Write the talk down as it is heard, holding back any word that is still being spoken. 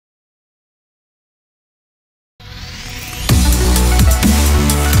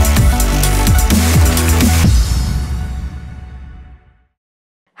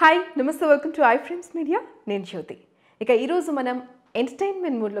Hi నమస్తే welcome to iFramesMedia నేను జ్యోతి. ఇక ఈరోజు మనం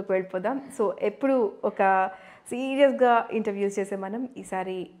ఎంటర్టైన్మెంట్ మూడ్లోకి వెళ్ళిపోదాం. సో ఎప్పుడు ఒక సీరియస్గా ఇంటర్వ్యూస్ చేసే మనం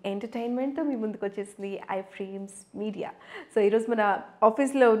ఈసారి ఎంటర్టైన్మెంట్తో మీ ముందుకు వచ్చేసింది iFramesMedia. సో ఈరోజు మన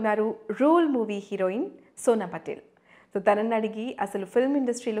ఆఫీస్లో ఉన్నారు role movie heroine Sona Patel. So తనని అడిగి అసలు ఫిల్మ్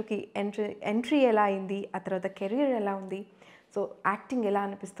ఇండస్ట్రీలోకి ఎంట్రీ ఎలా అయింది, ఆ తర్వాత కెరీర్ ఎలా ఉంది, సో యాక్టింగ్ ఎలా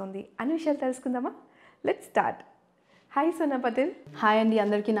అనిపిస్తుంది అనే విషయాలు తెలుసుకుందామా? Let's start. Hi Sona Patel. Hi అండి,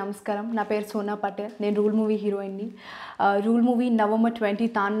 అందరికీ నమస్కారం. నా పేరు సోనా పటేల్. నేను రూల్ మూవీ హీరోయిన్ని. Rule movie November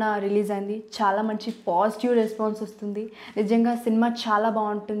 20th release అయింది. చాలా మంచి పాజిటివ్ రెస్పాన్స్ వస్తుంది. నిజంగా సినిమా చాలా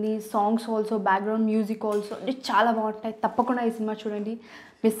బాగుంటుంది. Songs also, background music also చాలా బాగుంటాయి. తప్పకుండా ఈ సినిమా చూడండి,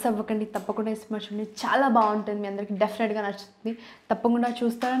 మిస్ అవ్వకండి. తప్పకుండా ఈ సినిమా చూడండి, చాలా బాగుంటుంది. మీ అందరికీ డెఫినెట్గా నచ్చుతుంది. తప్పకుండా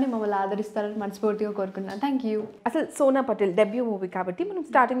చూస్తారని, మమ్మల్ని ఆదరిస్తారని మనస్ఫూర్తిగా కోరుకుంటున్నాను. Thank you. అసలు సోనా పటేల్ డెబ్యూ మూవీ కాబట్టి మనం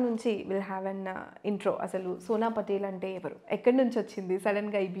స్టార్టింగ్ నుంచి విల్ హ్యావ్ అన్ ఇంట్రో. అసలు సోనా పటేల్ అంటే ఎవరు, ఎక్కడి నుంచి వచ్చింది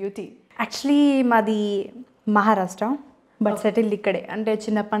సడన్గా ఈ బ్యూటీ? యాక్చువల్లీ మాది మహారాష్ట్ర, బట్ సెటిల్డ్ ఇక్కడే. అంటే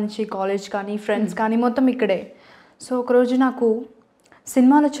చిన్నప్పటి నుంచి కాలేజ్ కానీ ఫ్రెండ్స్ కానీ మొత్తం ఇక్కడే. సో ఒకరోజు నాకు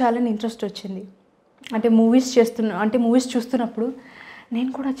సినిమాలో చేయాలని ఇంట్రెస్ట్ వచ్చింది. అంటే మూవీస్ చూస్తున్నప్పుడు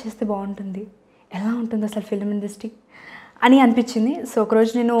నేను కూడా చేస్తే బాగుంటుంది, ఎలా ఉంటుంది అసలు ఫిల్మ్ ఇండస్ట్రీ అని అనిపించింది. సో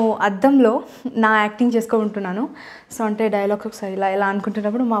ఒకరోజు నేను అద్దంలో నా యాక్టింగ్ చేసుకుంటున్నాను. సో అంటే డైలాగ్స్ ఒకసారి ఇలా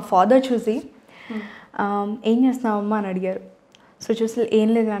అనుకుంటున్నప్పుడు మా ఫాదర్ చూసి ఏం చేస్తున్నావమ్మా అని అడిగారు. సో చూసి ఏం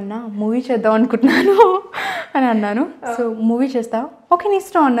లేదు అన్న, మూవీ చేద్దాం అనుకుంటున్నాను అని అన్నాను. సో మూవీ చేస్తావు, ఓకే నీ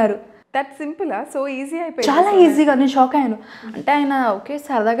ఇష్టం అన్నారు. దట్ సింపుల్, సో ఈజీ అయిపోయింది. చాలా ఈజీగా. నేను షాక్ అయ్యాను. అంటే ఆయన ఓకే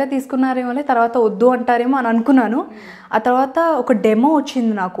సరదాగా తీసుకున్నారేమో, తర్వాత వద్దు అంటారేమో అని అనుకున్నాను. ఆ తర్వాత ఒక డెమో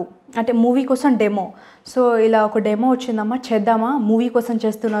వచ్చింది నాకు, అంటే మూవీ కోసం డెమో. సో ఇలా ఒక డెమో వచ్చిందమ్మా, చేద్దామా, మూవీ కోసం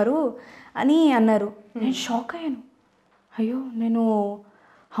చేస్తున్నారు అని అన్నారు. నేను షాక్ అయ్యాను. అయ్యో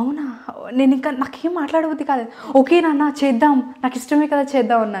అవునా, నేను ఇంకా నాకేం మాట్లాడబుద్ది కాలేదు. ఓకే నాన్న చేద్దాం, నాకు ఇష్టమే కదా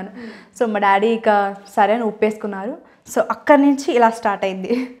చేద్దాం అన్నాను. సో మా డాడీ ఇక సరే అని ఒప్పేసుకున్నారు. సో అక్కడి నుంచి ఇలా స్టార్ట్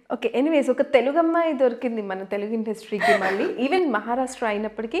అయింది. ఓకే, ఎనీవేస్ ఒక తెలుగు అమ్మాయి దొరికింది మన తెలుగు ఇండస్ట్రీకి. మళ్ళీ ఈవెన్ మహారాష్ట్ర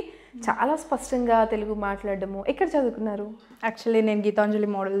అయినప్పటికీ చాలా స్పష్టంగా తెలుగు మాట్లాడడము. ఎక్కడ చదువుకున్నారు? యాక్చువల్లీ నేను గీతాంజలి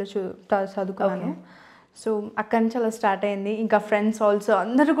మోడల్లో చదువుకున్నాను. సో అక్కడి నుంచి అలా స్టార్ట్ అయింది. ఇంకా ఫ్రెండ్స్ ఆల్సో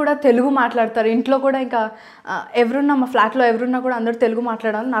అందరూ కూడా తెలుగు మాట్లాడతారు. ఇంట్లో కూడా ఇంకా ఎవరున్నా, మా ఫ్లాట్లో ఎవరున్నా కూడా అందరూ తెలుగు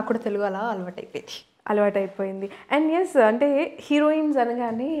మాట్లాడాలి. నాకు కూడా తెలుగు అలా అలవాటైపోయింది. అండ్ ఎస్, అంటే హీరోయిన్స్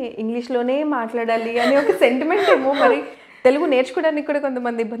అనగానే ఇంగ్లీష్లోనే మాట్లాడాలి అనే ఒక సెంటిమెంట్ ఏమో. మరి తెలుగు నేర్చుకోవడానికి కూడా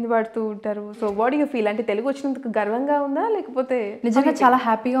కొంతమంది ఇబ్బంది పడుతూ ఉంటారు. So what you feel? అంటే తెలుగు వచ్చినందుకు గర్వంగా ఉందా, లేకపోతే? నిజంగా చాలా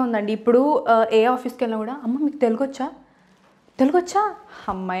హ్యాపీగా ఉందండి. ఇప్పుడు ఏ ఆఫీస్కి వెళ్ళినా కూడా అమ్మ మీకు తెలుగు వచ్చా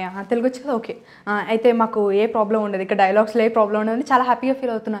అమ్మాయ తెలుగు వచ్చి కదా, ఓకే అయితే మాకు ఏ ప్రాబ్లం ఉండదు, ఇక్కడ డైలాగ్స్లో ఏ ప్రాబ్లం ఉండదు, చాలా హ్యాపీగా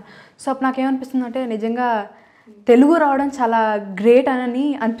ఫీల్ అవుతున్నా. సో అప్పుడు నాకేమనిపిస్తుంది అంటే నిజంగా తెలుగు రావడం చాలా గ్రేట్ అని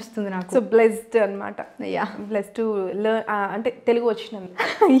అనిపిస్తుంది నాకు. సో బ్లెస్డ్ అనమాట. బ్లెస్డ్ టు లెర్న్, అంటే తెలుగు వచ్చినందుకు.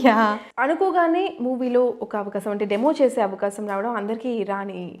 అనుకోగానే మూవీలో ఒక అవకాశం, అంటే డెమో చేసే అవకాశం రావడం అందరికీ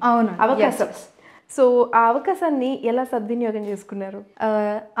రాని అవకాశం. సో ఆ అవకాశాన్ని ఎలా సద్వినియోగం చేసుకున్నారు?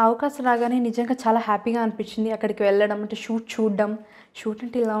 అవకాశం రాగానే నిజంగా చాలా హ్యాపీగా అనిపించింది. అక్కడికి వెళ్ళడం, అంటే షూట్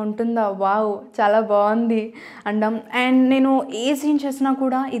అంటే ఇలా ఉంటుందా, వావ్ చాలా బాగుంది అండం. అండ్ నేను ఏ సీన్ చేసినా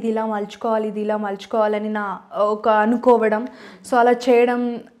కూడా ఇది ఇలా మలుచుకోవాలని నా ఒక అనుకోవడం. సో అలా చేయడం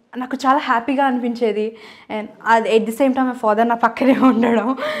నాకు చాలా హ్యాపీగా అనిపించేది. అండ్ అది ఎట్ ది సేమ్ టైం మా ఫాదర్ నా పక్కనే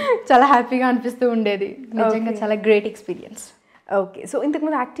ఉండడం చాలా హ్యాపీగా అనిపిస్తూ ఉండేది. నిజంగా చాలా గ్రేట్ ఎక్స్పీరియన్స్. ఓకే, సో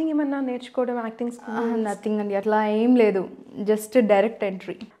ఇంతకుముందు యాక్టింగ్ ఏమన్నా నేర్చుకోవడం, యాక్టింగ్? నథింగ్ అండి, అట్లా ఏం లేదు, జస్ట్ డైరెక్ట్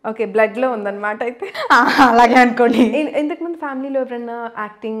ఎంట్రీ. ఓకే, బ్లడ్లో ఉందన్నమాట అయితే. అలాగే అనుకోండి. ఇంతకుముందు ఫ్యామిలీలో ఎవరైనా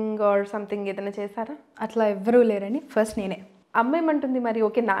యాక్టింగ్ ఆర్ సంథింగ్ ఏదైనా చేశారా? అట్లా ఎవ్వరూ లేరండి, ఫస్ట్ నేనే. అమ్మ ఏమంటుంది మరి?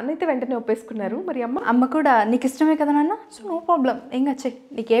 ఓకే, నాన్న అయితే వెంటనే ఒప్పేసుకున్నారు, మరి అమ్మ కూడా నీకు ఇష్టమే కదా నాన్న, సో నో ప్రాబ్లం, ఏం వచ్చాయి,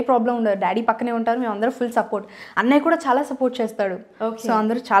 నీకు ఏ ప్రాబ్లం ఉండదు, డాడీ పక్కనే ఉంటారు, మేము అందరూ ఫుల్ సపోర్ట్. అన్నయ్య కూడా చాలా సపోర్ట్ చేస్తాడు. సో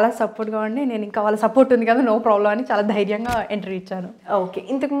అందరూ చాలా సపోర్ట్గా ఉండి నేను ఇంకా వాళ్ళ సపోర్ట్ ఉంది కదా, నో ప్రాబ్లం అని చాలా ధైర్యంగా ఎంట్రీ ఇచ్చాను. ఓకే,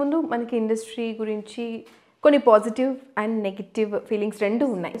 ఇంతకుముందు మనకి ఇండస్ట్రీ గురించి కొన్ని పాజిటివ్ అండ్ నెగిటివ్ ఫీలింగ్స్ రెండు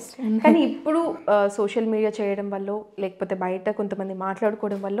ఉన్నాయి. కానీ ఇప్పుడు సోషల్ మీడియా చేయడం వల్ల, లేకపోతే బయట కొంతమంది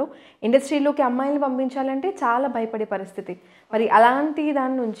మాట్లాడుకోవడం వల్ల ఇండస్ట్రీలోకి అమ్మాయిలు పంపించాలంటే చాలా భయపడే పరిస్థితి. మరి అలాంటి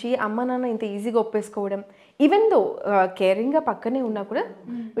దాని నుంచి అమ్మ నాన్న ఇంత ఈజీగా ఒప్పేసుకోవడం, ఈవెన్ దో కేరింగ్గా పక్కనే ఉన్నా కూడా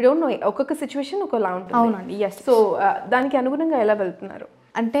వీ డోంట్ నో, ఒక్కొక్క సిచ్యువేషన్ ఒకలా ఉంటుంది. అవునండి, ఎస్. సో దానికి అనుగుణంగా ఎలా వెళ్తున్నారు?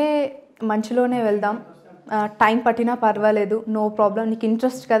 అంటే మంచిలోనే వెళ్దాం, టైం పట్టినా పర్వాలేదు, నో ప్రాబ్లం, నీకు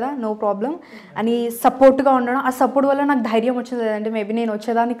ఇంట్రెస్ట్ కదా, నో ప్రాబ్లం అని సపోర్ట్గా ఉండడం. ఆ సపోర్ట్ వల్ల నాకు ధైర్యం వచ్చింది. అంటే మేబీ నేను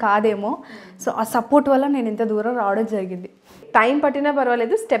వచ్చేదాన్ని కాదేమో. సో ఆ సపోర్ట్ వల్ల నేను ఇంత దూరం రావడం జరిగింది. టైం పట్టినా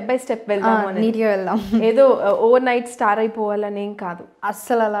పర్వాలేదు, స్టెప్ బై స్టెప్ వెళ్దాం, నీట్గా వెళ్దాం, ఏదో ఓవర్ నైట్ స్టార్ అయిపోవాలనేం కాదు.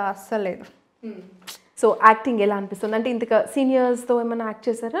 అస్సలు లేదు. సో యాక్టింగ్ ఎలా అనిపిస్తుంది? అంటే ఇంతక సీనియర్స్తో ఏమైనా యాక్ట్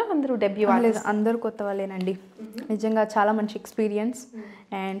చేశారా? అందరూ డెబ్యూ? లేదు, అందరూ కొత్త వాళ్ళేనండి. నిజంగా చాలా మంచి experience.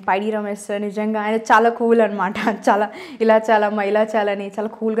 And Paidi Ramesh sir నిజంగా ఆయన చాలా కూల్ అనమాట. చాలా ఇలా చాలమ్మా ఇలా చాలని చాలా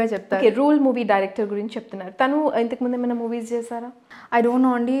కూల్గా చెప్తారు. ఓకే, రూల్ మూవీ డైరెక్టర్ గురించి చెప్తున్నారు. తను ఇంతకుముందు ఏమైనా మూవీస్ చేశారా? ఐ డోంట్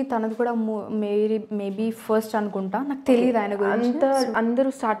నో అండి, తనది కూడా మేబీ ఫస్ట్ అనుకుంటా, నాకు తెలియదు ఆయన గురించి. అందరూ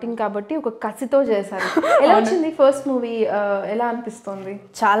స్టార్టింగ్ కాబట్టి ఒక కసితో చేశారు. ఎలా వచ్చింది ఫస్ట్ మూవీ, ఎలా అనిపిస్తుంది?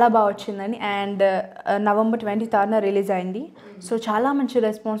 చాలా బాగా వచ్చిందని. అండ్ నవంబర్ 23న రిలీజ్ అయింది. సో చాలా మంచి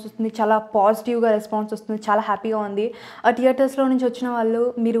రెస్పాన్స్ వస్తుంది, చాలా పాజిటివ్గా రెస్పాన్స్ వస్తుంది, చాలా హ్యాపీగా ఉంది. థియేటర్స్లో నుంచి వచ్చిన వాళ్ళు,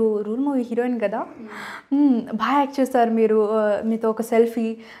 మీరు రూల్ మూవీ హీరోయిన్ కదా, బాగా యాక్ట్ చేస్తారు మీరు, మీతో ఒక సెల్ఫీ,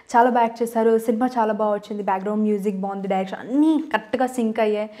 చాలా బాగా యాక్ట్ చేశారు, సినిమా చాలా బాగా వచ్చింది, బ్యాక్గ్రౌండ్ మ్యూజిక్ బాగుంది, డైరెక్షన్ అన్నీ కరెక్ట్గా సింక్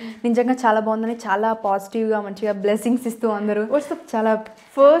అయ్యాయి, నిజంగా చాలా బాగుందని చాలా పాజిటివ్గా మంచిగా బ్లెస్సింగ్స్ ఇస్తూ అందరూ. చాలా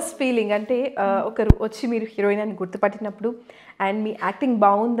ఫస్ట్ ఫీలింగ్ అంటే ఒకరు వచ్చి మీరు హీరోయిన్ అని గుర్తుపట్టినప్పుడు అండ్ మీ యాక్టింగ్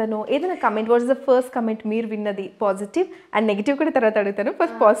బాగుందనో ఏదైనా comment, what is the first comment మీరు విన్నది? పాజిటివ్ అండ్ నెగిటివ్ కూడా తర్వాత అడుగుతాను.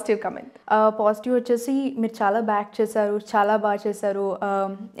 First positive comment. పాజిటివ్ వచ్చేసి మీరు చాలా బాగా యాక్ట్ చేశారు, చాలా బాగా చేశారు,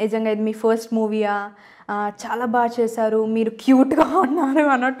 నిజంగా ఇది మీ ఫస్ట్ మూవీయా, చాలా బాగా చేశారు, మీరు క్యూట్గా ఉన్నారు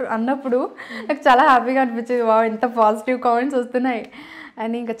అన్నప్పుడు నాకు చాలా హ్యాపీగా అనిపించింది. వా, ఎంత పాజిటివ్ కామెంట్స్ వస్తున్నాయి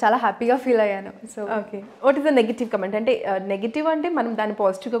అని ఇంకా చాలా హ్యాపీగా ఫీల్ అయ్యాను. So okay, what is the negative comment? అంటే నెగిటివ్ అంటే మనం దాన్ని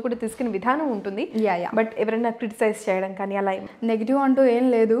పాజిటివ్గా కూడా తీసుకునే విధానం ఉంటుంది. బట్ ఎవరైనా క్రిటిసైజ్ చేయడం కానీ అలా నెగిటివ్ అంటూ ఏం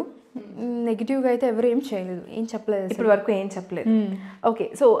లేదు. నెగిటివ్గా అయితే ఎవరు ఏం చేయలేదు, ఏం చెప్పలేదు, ఇప్పటి వరకు ఏం చెప్పలేదు. ఓకే,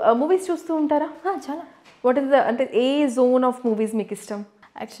 సో మూవీస్ చూస్తూ ఉంటారా? చాలా. వాట్ ఈస్ ద అంటే ఏ జోన్ ఆఫ్ మూవీస్ మీకు ఇష్టం?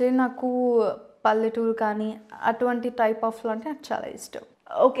 యాక్చువల్లీ నాకు పల్లెటూరు కానీ అటువంటి టైప్ ఆఫ్లో అంటే నాకు చాలా ఇష్టం.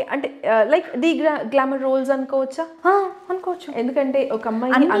 ఓకే, అంటే లైక్ గ్లామర్ రోల్స్ అనుకోవచ్చా? అనుకోవచ్చు, ఎందుకంటే ఒక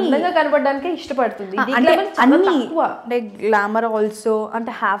అమ్మాయి అందంగా కనపడడానికే ఇష్టపడుతుంది. అంటే గ్లామర్ ఆల్సో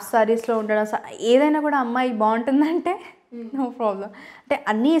అంటే హాఫ్ సారీస్లో ఉండడం, ఏదైనా కూడా అమ్మాయి బాగుంటుందంటే నో ప్రాబ్లం. అంటే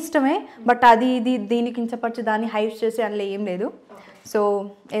అన్నీ ఇష్టమే, బట్ అది ఇది దీనికి కించపరిచి దాన్ని హైప్ చేసి అందులో ఏం లేదు. సో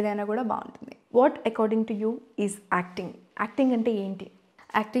ఏదైనా కూడా బాగుంటుంది. What according to you is acting? Acting అంటే ఏంటి?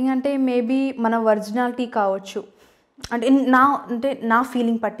 యాక్టింగ్ అంటే మేబీ మన ఒరిజినాలిటీ కావచ్చు. అంటే నా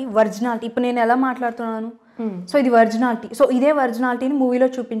ఫీలింగ్ బట్టి ఒరిజినాలిటీ, ఇప్పుడు నేను ఎలా మాట్లాడుతున్నాను, సో ఇది ఒరిజినాలిటీ, సో ఇదే ఒరిజినాలిటీని మూవీలో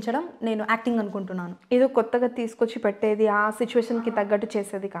చూపించడం నేను యాక్టింగ్ అనుకుంటున్నాను. ఏదో కొత్తగా తీసుకొచ్చి పెట్టేది, ఆ సిచ్యువేషన్కి తగ్గట్టు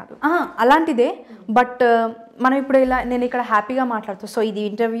చేసేది కాదు, అలాంటిదే. బట్ మనం ఇప్పుడు నేను ఇక్కడ హ్యాపీగా మాట్లాడుతాను, సో ఇది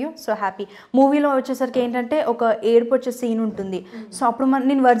ఇంటర్వ్యూ, సో హ్యాపీ. మూవీలో వచ్చేసరికి ఏంటంటే ఒక ఏడుపు వచ్చే సీన్ ఉంటుంది, సో అప్పుడు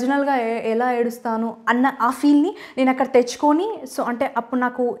నేను ఒరిజినల్గా ఎలా ఏడుస్తాను అన్న ఆ ఫీల్ని నేను అక్కడ తెచ్చుకొని, సో అంటే అప్పుడు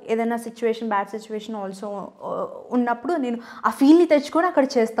నాకు ఏదైనా సిచ్యువేషన్, బ్యాడ్ సిచ్యువేషన్ ఆల్సో ఉన్నప్పుడు నేను ఆ ఫీల్ని తెచ్చుకొని అక్కడ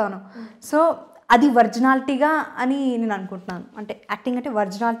చేస్తాను. సో అది ఒరిజినాలిటీగా అని నేను అనుకుంటున్నాను. అంటే యాక్టింగ్ అంటే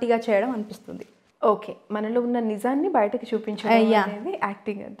ఒరిజినాలిటీగా చేయడం అనిపిస్తుంది. ఓకే, మనలో ఉన్న నిజాన్ని బయటకు చూపించడం అనేది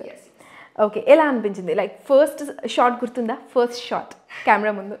యాక్టింగ్ అంటే. ఓకే, ఎలా అనిపించింది? లైక్ ఫస్ట్ షాట్ గుర్తుందా? ఫస్ట్ షాట్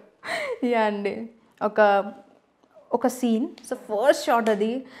కెమెరా ముందు. అండి ఒక సీన్, సో ఫస్ట్ షాట్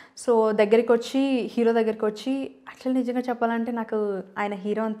అది. సో హీరో దగ్గరికి వచ్చి యాక్చువల్లీ నిజంగా చెప్పాలంటే నాకు ఆయన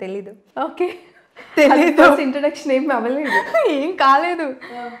హీరో అని తెలీదు. ఓకే, తెలీదు, ఇంట్రడక్షన్ ఏం అవ్వలేదు, ఏం కాలేదు.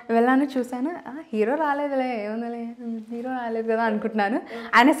 వెళ్ళాను, చూశాను, హీరో రాలేదులే, ఏముందిలే, హీరో రాలేదు కదా అనుకుంటున్నాను.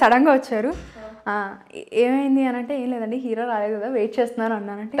 ఆయన సడన్గా వచ్చారు, ఏమైంది అని అంటే ఏం లేదండి హీరో రాలేదు కదా, వెయిట్ చేస్తున్నాను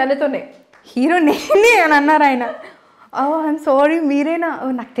అన్నానంటే తనతోనే హీరో నేనే అని అన్నారు ఆయన. ఐఎమ్ సారీ మీరేనా,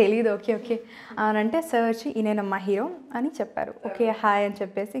 నాకు తెలియదు, ఓకే ఓకే అని అంటే సార్ వచ్చి ఈయనమ్మా హీరో అని చెప్పారు. ఓకే హాయ్ అని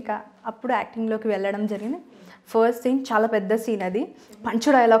చెప్పేసి ఇంకా అప్పుడు యాక్టింగ్లోకి వెళ్ళడం జరిగింది. ఫస్ట్ సీన్ చాలా పెద్ద సీన్, అది పంచ్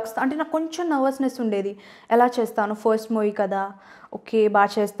డైలాగ్స్, అంటే నాకు కొంచెం నర్వస్నెస్ ఉండేది, ఎలా చేస్తాను ఫస్ట్ మూవీ కదా, ఓకే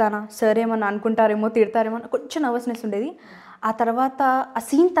బాగా చేస్తానా, సార్ ఏమన్నా అనుకుంటారేమో తిడతారేమో, కొంచెం నర్వస్నెస్ ఉండేది. ఆ తర్వాత ఆ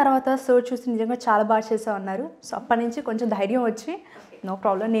సీన్ తర్వాత సార్ చూసి నిజంగా చాలా బాగా చేసావు అన్నారు. సో అప్పటి నుంచి కొంచెం ధైర్యం వచ్చి నో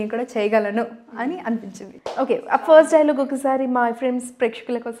ప్రాబ్లం నేను కూడా చేయగలను అని అనిపించింది. ఓకే, ఆ ఫస్ట్ డైలాగ్ ఒకసారి మా ఫ్రెండ్స్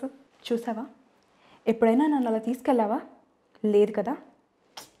ప్రేక్షకుల కోసం. చూసావా, ఎప్పుడైనా నన్ను అలా తీసుకెళ్ళావా? లేదు కదా,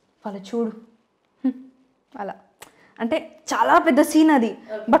 వాళ్ళ చూడు అలా. అంటే చాలా పెద్ద సీన్ అది,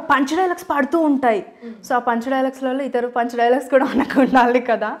 బట్ పంచ్ డైలాగ్స్ పడుతూ ఉంటాయి. సో ఆ పంచ్ డైలాగ్స్లలో ఇతర పంచ్ డైలాగ్స్ కూడా మనకు ఉండాలి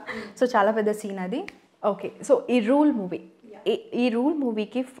కదా, సో చాలా పెద్ద సీన్ అది. ఓకే, సో ఈ రూల్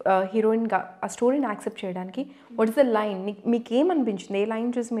మూవీకి హీరోయిన్గా ఆ స్టోరీని యాక్సెప్ట్ చేయడానికి వాట్ ఇస్ ద లైన్, మీకు ఏమనిపించింది? ఏ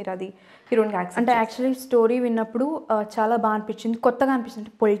లైన్ చూసి మీరు అది హీరోయిన్గా యాక్సెప్ట్? అంటే యాక్చువల్లీ స్టోరీ విన్నప్పుడు చాలా బాగా అనిపించింది, కొత్తగా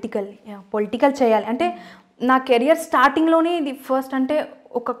అనిపించింది. పొలిటికల్ చేయాలి అంటే నా కెరియర్ స్టార్టింగ్లోనే ఇది ఫస్ట్, అంటే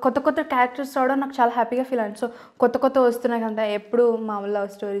ఒక కొత్త క్యారెక్టర్స్ రావడం నాకు చాలా హ్యాపీగా ఫీల్ అయింది. సో కొత్త వస్తున్నాయి కదా, ఎప్పుడు మామూలు లవ్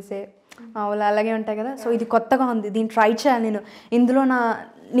స్టోరీసే మామూలు అలాగే ఉంటాయి కదా, సో ఇది కొత్తగా ఉంది, దీన్ని ట్రై చేయాలి, ఇందులో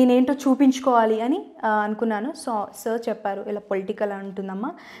నేనేంటో చూపించుకోవాలి అని అనుకున్నాను. సో సార్ చెప్పారు ఇలా పొలిటికల్ ఉంటుందమ్మా,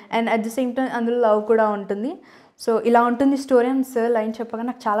 and at the same time అందులో లవ్ కూడా ఉంటుంది, సో ఇలా ఉంటుంది స్టోరీ అని సార్ లైన్ చెప్పగా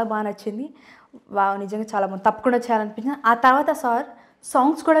నాకు చాలా బాగా నచ్చింది. నిజంగా చాలా బాగుంది, తప్పకుండా చేయాలనిపించింది. ఆ తర్వాత సార్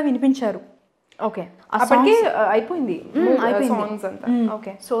సాంగ్స్ కూడా వినిపించారు. ఓకే, అప్పటికే అయిపోయింది.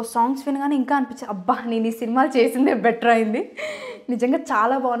 ఓకే, సో సాంగ్స్ వినగానే ఇంకా అనిపించింది, అబ్బా నేను ఈ సినిమాలు చేసిందే బెటర్ అయింది, నిజంగా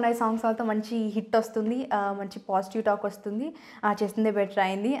చాలా బాగున్నాయి సాంగ్స్, వాళ్ళతో మంచి హిట్ వస్తుంది, మంచి పాజిటివ్ టాక్ వస్తుంది, చేసిందే బెటర్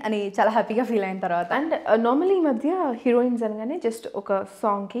అయింది అని చాలా హ్యాపీగా ఫీల్ అయిన తర్వాత. అండ్ నార్మల్లీ ఈ మధ్య హీరోయిన్స్ అనగానే జస్ట్ ఒక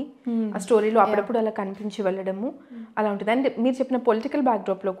సాంగ్కి ఆ స్టోరీలో అప్పుడప్పుడు అలా కనిపించి వెళ్ళడము అలా ఉంటుంది. అండ్ మీరు చెప్పిన పొలిటికల్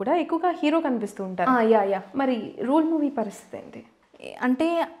బ్యాక్డ్రాప్లో కూడా ఎక్కువగా హీరో కనిపిస్తూ ఉంటారు. యా. మరి రూల్ మూవీ పరిస్థితి ఏంటి? అంటే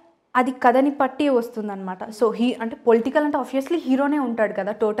అది కథని పట్టి వస్తుందన్నమాట. సో అంటే పొలిటికల్ అంటే ఆబ్వియస్లీ హీరోనే ఉంటాడు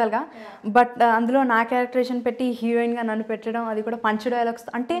కదా టోటల్గా, బట్ అందులో నా క్యారెక్టరేషన్ పెట్టి హీరోయిన్గా నన్ను పెట్టడం, అది కూడా పంచ్ డైలాగ్స్,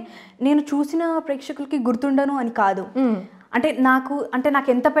 అంటే నేను చూసిన ప్రేక్షకులకి గుర్తుండను అని కాదు, అంటే నాకు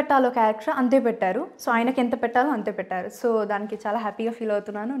ఎంత పెట్టాలో క్యారెక్టర్ అంతే పెట్టారు, సో ఆయనకి ఎంత పెట్టాలో అంతే పెట్టారు. సో దానికి చాలా హ్యాపీగా ఫీల్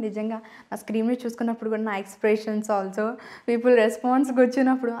అవుతున్నాను. నిజంగా నా స్క్రీన్ని చూసుకున్నప్పుడు కూడా నా ఎక్స్ప్రెషన్స్ ఆల్సో పీపుల్ రెస్పాన్స్కి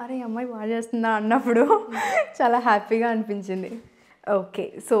వచ్చినప్పుడు అరే అమ్మాయి బాగా చేస్తుందా అన్నప్పుడు చాలా హ్యాపీగా అనిపించింది. ఓకే,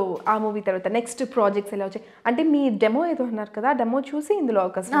 సో ఆ మూవీ తర్వాత నెక్స్ట్ ప్రాజెక్ట్స్ ఎలా వచ్చాయి? అంటే మీ డెమో ఏదో అన్నారు కదా, డెమో చూసి ఇందులో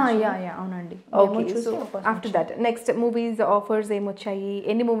అవకాశం? అవునండి. Okay, so after that next movies offers ఏమొచ్చాయి?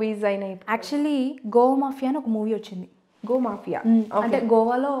 ఎన్ని మూవీస్ అయినాయి? యాక్చువల్లీ గోవా మాఫియా అని ఒక మూవీ వచ్చింది. గో మాఫియా అంటే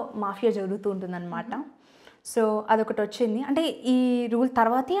గోవాలో మాఫియా జరుగుతూ ఉంటుంది అనమాట. సో అదొకటి వచ్చింది. అంటే ఈ రూల్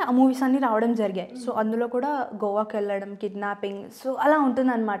తర్వాతే ఆ మూవీస్ అన్నీ రావడం జరిగాయి. సో అందులో కూడా గోవాకి వెళ్ళడం, కిడ్నాపింగ్, సో అలా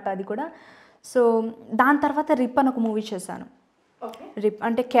ఉంటుంది అనమాట అది కూడా. సో దాని తర్వాత రిప్ అని ఒక మూవీ చేశాను. రిప్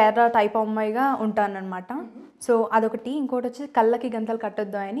అంటే కేరళ టైప్ అమ్మాయిగా ఉంటానన్నమాట. సో అదొకటి. ఇంకోటి వచ్చి కళ్ళకి గంతలు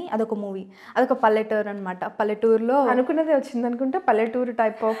కట్టొద్దు అని అదొక మూవీ, అదొక పల్లెటూరు అనమాట. పల్లెటూరులో అనుకున్నదే వచ్చింది అనుకుంటా, పల్లెటూరు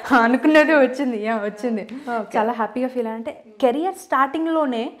టైప్ ఆఫ్ అనుకున్నదే వచ్చింది. చాలా హ్యాపీగా ఫీల్ అయ్యాను. అంటే కెరియర్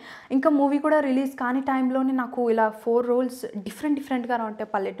స్టార్టింగ్లోనే ఇంకా మూవీ కూడా రిలీజ్ కాని టైంలోనే నాకు ఇలా 4 రోల్స్ డిఫరెంట్గా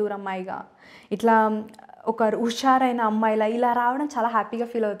ఉంటాయి. పల్లెటూరు అమ్మాయిగా, ఇట్లా ఒక హుషారైన అమ్మాయిలా ఇలా రావడం చాలా హ్యాపీగా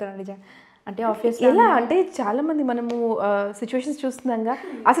ఫీల్ అవుతున్నాను నిజంగా. అంటే ఆబ్వియస్లీ ఎలా అంటే చాలామంది మనము సిచ్యువేషన్స్ చూస్తున్నాగా,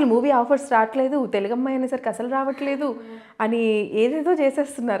 అసలు మూవీ ఆఫర్స్ రావట్లేదు, తెలుగు అమ్మాయి అనేసరికి అసలు రావట్లేదు అని ఏదేదో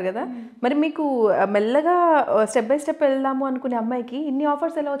చేసేస్తున్నారు కదా. మరి మీకు మెల్లగా స్టెప్ బై స్టెప్ వెళ్దాము అనుకునే అమ్మాయికి ఇన్ని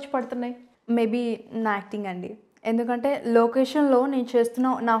ఆఫర్స్ ఎలా వచ్చి పడుతున్నాయి? మేబీ నా యాక్టింగ్ అండి. ఎందుకంటే లొకేషన్లో నేను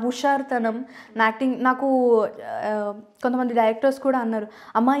చేస్తున్న నా హుషారుతనం, నా యాక్టింగ్, నాకు కొంతమంది డైరెక్టర్స్ కూడా అన్నారు,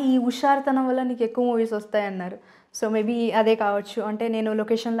 అమ్మ ఈ హుషారుతనం వల్ల నీకు ఎక్కువ మూవీస్ వస్తాయి అన్నారు. సో మేబీ అదే కావచ్చు. అంటే నేను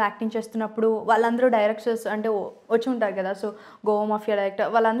లొకేషన్లో యాక్టింగ్ చేస్తున్నప్పుడు వాళ్ళందరూ డైరెక్టర్స్ అంటే వచ్చి ఉంటారు కదా, సో గోవా మాఫియా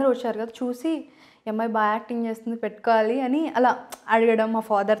డైరెక్టర్ వాళ్ళందరూ వచ్చారు కదా, చూసి ఈ అమ్మాయి బాగా యాక్టింగ్ చేస్తుంది పెట్టుకోవాలి అని అలా అడగడం, మా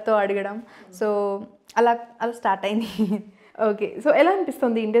ఫాదర్తో అడగడం, సో అలా స్టార్ట్ అయింది. ఓకే, సో ఎలా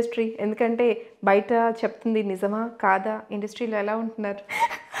అనిపిస్తుంది ఇండస్ట్రీ? ఎందుకంటే బయట చెప్తుంది నిజమా కాదా, ఇండస్ట్రీలో ఎలా ఉంటున్నారు?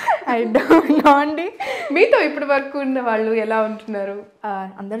 ఐ డోంట్ నో అండి. మీతో ఇప్పటి వరకు ఉన్న వాళ్ళు ఎలా ఉంటున్నారు?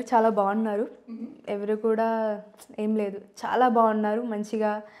 అందరూ చాలా బాగున్నారు, ఎవరు కూడా ఏం లేదు, చాలా బాగున్నారు,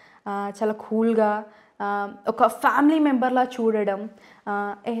 మంచిగా చాలా కూల్గా ఒక ఫ్యామిలీ మెంబర్లా చూడడం,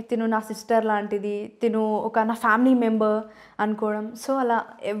 తిను నా సిస్టర్ లాంటిది, తిను ఒక నా ఫ్యామిలీ మెంబర్ అనుకోవడం. సో అలా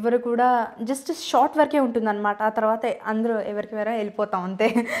ఎవరు కూడా జస్ట్ షార్ట్ వరకే ఉంటుందన్నమాట, ఆ తర్వాత అందరూ ఎవరికి వేరే వెళ్ళిపోతాం అంతే.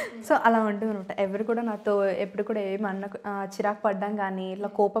 సో అలా ఉంటుంది అనమాట. ఎవరు కూడా నాతో ఎప్పుడు కూడా ఏమన్నా చిరాకు పడ్డం కానీ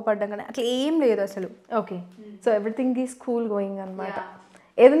ఇట్లా కోపపడ్డం కానీ అట్లా ఏం లేదు అసలు. Okay, so everything is cool going అనమాట.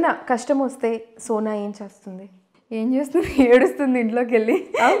 ఏదన్నా కష్టం వస్తే సోనా ఏం చేస్తుంది? ఏం చేస్తుంది? ఏడుస్తుంది ఇంట్లోకి వెళ్ళి.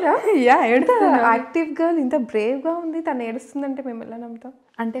 అవునా? ఏడుస్తుంది. యాక్టివ్గా ఇంత బ్రేవ్గా ఉంది, తను ఏడుస్తుందంటే మేము ఎలా నమ్ముతాం?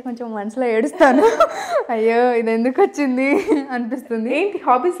 అంటే కొంచెం మనసులో ఏడుస్తాను, అయ్యో ఇది ఎందుకు వచ్చింది అనిపిస్తుంది. ఏంటి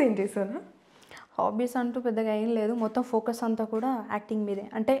హాబీస్ ఏంటి సోనా? హాబీస్ అంటూ పెద్దగా ఏం లేదు, మొత్తం ఫోకస్ అంతా కూడా యాక్టింగ్ మీదే.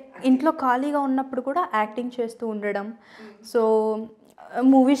 అంటే ఇంట్లో ఖాళీగా ఉన్నప్పుడు కూడా యాక్టింగ్ చేస్తూ ఉండడం, సో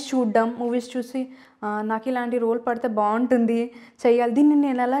మూవీస్ చూడడం, మూవీస్ చూసి నాకు ఇలాంటి రోల్ పడితే బాగుంటుంది, చేయాలి, దీన్ని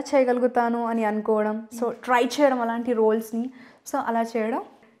నేను ఎలా చేయగలుగుతాను అని అనుకోవడం, సో ట్రై చేయడం అలాంటి రోల్స్ని, సో అలా చేయడం.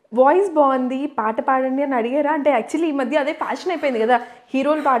 వాయిస్ బాగుంది, పాట పాడండి అని అడిగారా? అంటే యాక్చువల్లీ ఈ మధ్య అదే ఫ్యాషన్ అయిపోయింది కదా,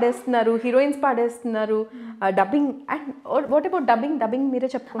 హీరోలు పాడేస్తున్నారు, heroines పాడేస్తున్నారు, dubbing. And what about dubbing మీరే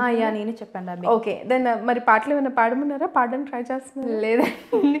చెప్పుకున్నా? నేనే చెప్పాను డబ్బింగ్. ఓకే, దెన్ మరి పాటలు ఏమైనా పాడమన్నారా? పాడడానికి ట్రై చేస్తున్నారు?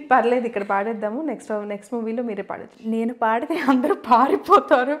 లేదండి, పర్లేదు, ఇక్కడ పాడేద్దాము, నెక్స్ట్ మూవీలో మీరే పాడచ్చు. నేను పాడితే అందరూ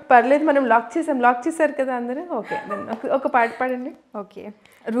పారిపోతారు. పర్లేదు, మనం లాక్ చేశారు కదా అందరూ. ఓకే, దెన్ ఒక పాట పాడండి. ఓకే,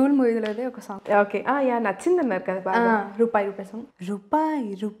 రూల్ మూవీలో ఒక సాంగ్. ఓకే, యా, నచ్చిందన్నారు కదా బాగా. రూపాయి సాంగ్.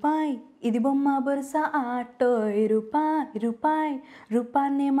 రూపాయి ఇది బొమ్మ బొరుస ఆటోయ్, రూపాయి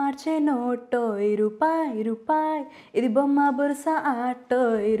రూపాన్ని మార్చే నోటోయ్, రూపాయి ఇది బొమ్మ బొరుస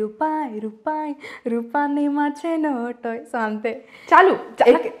ఆటోయ్, రూపాయి రూపాన్ని మార్చే నోటోయ్. సో అంతే, చాలు.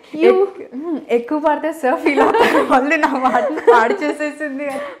 ఎక్కువ పడితే సార్ ఫీల్ అవుతారు, మళ్ళీ నా మాటను పాడు చేసేసింది.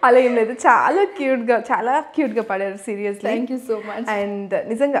 అలా ఏం లేదు, చాలా క్యూట్గా పాడారు seriously. Thank you so much. And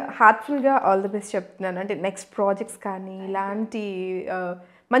నిజంగా హార్ట్ఫుల్గా ఆల్ ది బెస్ట్ చెప్తున్నాను. అంటే నెక్స్ట్ ప్రాజెక్ట్స్ కానీ ఇలాంటి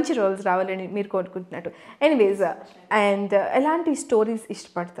మంచి రోల్స్ రావాలని మీరు కోరుకుంటున్నట్టు. ఎనీవేస్, అండ్ ఎలాంటి స్టోరీస్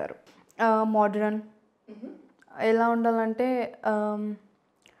ఇష్టపడతారు? మోడ్రన్ ఎలా ఉండాలంటే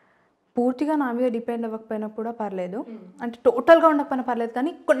పూర్తిగా నా మీద డిపెండ్ అవ్వకపోయినా కూడా పర్లేదు, అంటే టోటల్గా ఉండకపోయినా పర్లేదు,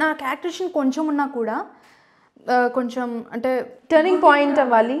 కానీ నా క్యారెక్టరేషన్ కొంచెం ఉన్నా కూడా కొంచెం అంటే టర్నింగ్ పాయింట్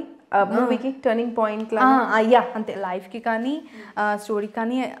అవ్వాలి మూవీకి, టర్నింగ్ పాయింట్ అయ్యా అంతే, లైఫ్కి కానీ స్టోరీకి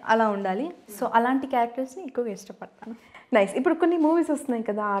కానీ అలా ఉండాలి. సో అలాంటి క్యారెక్టర్స్ని ఎక్కువగా ఇష్టపడతాను. నైస్. ఇప్పుడు కొన్ని మూవీస్ వస్తున్నాయి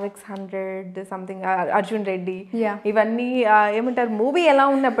కదా, RX100 something, Arjun Reddy, Yeah. ఇవన్నీ ఏమంటారు, మూవీ ఎలా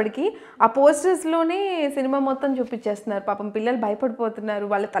ఉన్నప్పటికీ ఆ పోస్టర్స్లోనే సినిమా మొత్తం చూపించేస్తున్నారు. పాపం పిల్లలు భయపడిపోతున్నారు,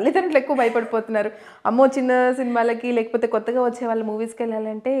 వాళ్ళ తల్లిదండ్రులు ఎక్కువ భయపడిపోతున్నారు. అమ్మో చిన్న సినిమాలకి లేకపోతే కొత్తగా వచ్చే వాళ్ళ మూవీస్కి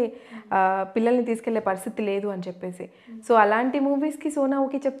వెళ్ళాలంటే పిల్లల్ని తీసుకెళ్లే పరిస్థితి లేదు అని చెప్పేసి. సో అలాంటి మూవీస్కి సోనా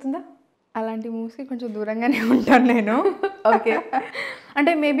ఓకే చెప్తుందా? అలాంటి మూవీస్కి కొంచెం దూరంగానే ఉంటాను నేను. ఓకే.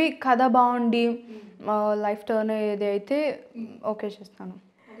 అంటే మేబీ కథ బాగుండి లైఫ్ టర్న్ ఏది అయితే ఓకే చేస్తాను.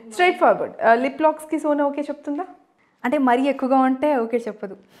 Straight forward. Lip లాక్స్కి Sona okay చెప్తుందా? అంటే మరీ ఎక్కువగా ఉంటే ఓకే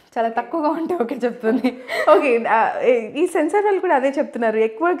చెప్పదు, చాలా తక్కువగా ఉంటే ఓకే చెప్తుంది. ఓకే. ఈ సెన్సార్ వాళ్ళు కూడా అదే చెప్తున్నారు,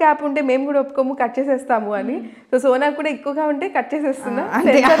 ఎక్కువ గ్యాప్ ఉంటే మేము కూడా ఒప్పుకోము, కట్ చేసేస్తాము అని. సో సోనా కూడా ఎక్కువగా ఉంటే కట్ చేసేస్తుందా?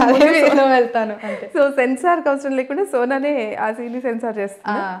 వెళ్తాను. సో సెన్సార్కి అవసరం లేకుండా సోనానే ఆ సీన్ని సెన్సార్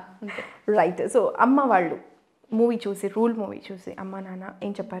చేస్తుందా? రైట్. సో అమ్మ వాళ్ళు మూవీ చూసి, రూల్ మూవీ చూసి అమ్మ నాన్న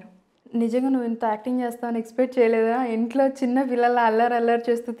ఏం చెప్పారు? నిజంగా నువ్వు ఇంత యాక్టింగ్ చేస్తావని ఎక్స్పెక్ట్ చేయలేదా, ఇంట్లో చిన్న పిల్లల అల్లరి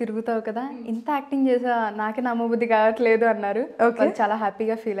చేస్తూ తిరుగుతావు కదా, ఇంత యాక్టింగ్ చేసా, నాకే నమ్మబుద్ధి కావట్లేదు అన్నారు. వాళ్ళు చాలా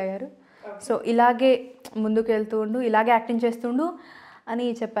హ్యాపీగా ఫీల్ అయ్యారు. సో ఇలాగే ముందుకు వెళ్తూ ఉండు, ఇలాగే యాక్టింగ్ చేస్తుండు అని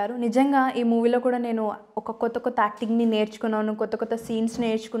చెప్పారు. నిజంగా ఈ మూవీలో కూడా నేను ఒక కొత్త యాక్టింగ్ని నేర్చుకున్నాను, కొత్త సీన్స్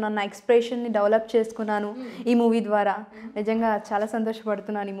నేర్చుకున్నాను, నా ఎక్స్ప్రెషన్ని డెవలప్ చేసుకున్నాను ఈ మూవీ ద్వారా. నిజంగా చాలా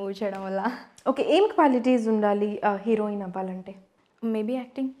సంతోషపడుతున్నాను ఈ మూవీ చేయడం వల్ల. ఓకే. ఏం క్వాలిటీస్ ఉండాలి హీరోయిన్ అవ్వాలంటే? మేబీ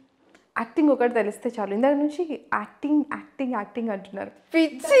యాక్టింగ్ ఒకటి తెలిస్తే చాలు. ఇందాక నుంచి యాక్టింగ్ అంటున్నారు.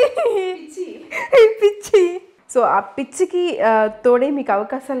 పిచ్చి. సో ఆ పిచ్చికి తోడే మీకు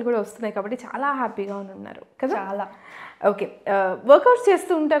అవకాశాలు కూడా వస్తున్నాయి కాబట్టి చాలా హ్యాపీగా ఉన్నారు కదా. చాలా. ఓకే. వర్కౌట్స్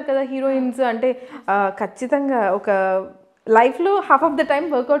చేస్తూ ఉంటారు కదా హీరోయిన్స్, అంటే ఖచ్చితంగా ఒక లైఫ్లో హాఫ్ ఆఫ్ ద టైం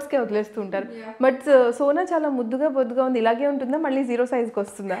వర్కౌట్స్కే వదిలేస్తూ ఉంటారు. బట్ సోనా చాలా ముద్దుగా బొద్దుగా ఉంది, ఇలాగే ఉంటుందా, మళ్ళీ 0 సైజ్కి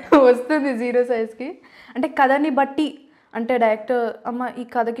వస్తుందా? వస్తుంది 0 సైజ్కి. అంటే కథని బట్టి, అంటే డైరెక్టర్ అమ్మ ఈ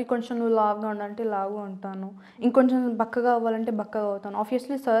కథకి కొంచెం నువ్వు లావుగా ఉండాలంటే లావుగా ఉంటాను, ఇంకొంచెం బక్కగా అవ్వాలంటే బక్కగా అవుతాను.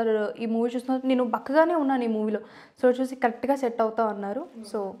 ఆబ్వియస్లీ సార్ ఈ మూవీ చూస్తున్నప్పుడు నేను బక్కగానే ఉన్నాను ఈ మూవీలో, సో చూసి కరెక్ట్గా సెట్ అవుతావు అన్నారు.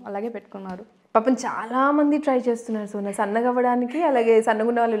 సో అలాగే పెట్టుకున్నారు. పాపం చాలా మంది ట్రై చేస్తున్నారు సోనా సన్నగా అవ్వడానికి, అలాగే సన్నగా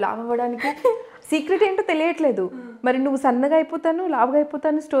ఉన్న వాళ్ళు లావు అవ్వడానికి. సీక్రెట్ ఏంటో తెలియట్లేదు. మరి నువ్వు సన్నగా అయిపోతాను, లావుగా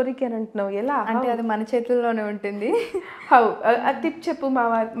అయిపోతాను స్టోరీకి అని అంటున్నావు, ఎలా? అంటే అది మన చేతుల్లోనే ఉంటుంది. హౌ? ఆ టిప్ చెప్పు మా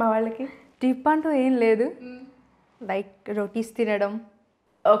వాళ్ళకి. టిప్ అంటూ ఏం లేదు, లైక్ రోటీస్ తినడం,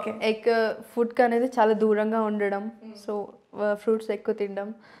 ఓకే, ఎగ్ ఫుడ్కి అనేది చాలా దూరంగా ఉండడం, సో ఫ్రూట్స్ ఎక్కువ తినడం,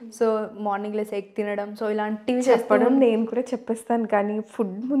 సో మార్నింగ్ లేసి ఎగ్ తినడం, సో ఇలాంటివి చెప్పడం నేను కూడా చెప్పేస్తాను, కానీ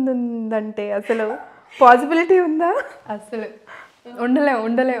ఫుడ్ ముందు ఉందంటే అసలు పాసిబిలిటీ ఉందా? అసలు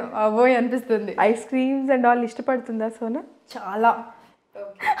ఉండలేం అవ్వోయ్ అనిపిస్తుంది. Ice creams and all ఇష్టపడుతుందా Sona? చాలా.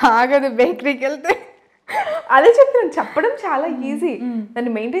 ఆగదు బేకరీకి వెళ్తే. అదే చెప్తాను, చెప్పడం చాలా ఈజీ,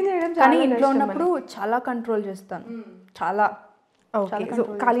 దాన్ని మెయింటైన్ చేయడం. కానీ ఇంట్లో ఉన్నప్పుడు చాలా కంట్రోల్ చేస్తాను, చాలా. ఓకే. సో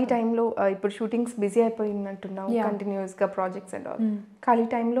ఖాళీ టైంలో ఇప్పుడు షూటింగ్స్ బిజీ అయిపోయినట్టున్నావు, కంటిన్యూస్గా ప్రాజెక్ట్స్ అండ్ ఆల్. ఖాళీ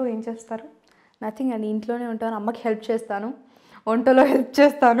టైంలో ఏం చేస్తారు? నథింగ్ అండి, ఇంట్లోనే ఉంటాను, అమ్మకి హెల్ప్ చేస్తాను, వంటలో హెల్ప్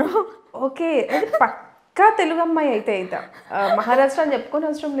చేస్తాను. ఓకే. పక్కా తెలుగు అమ్మాయి అయితే మహారాష్ట్ర అని చెప్పుకొని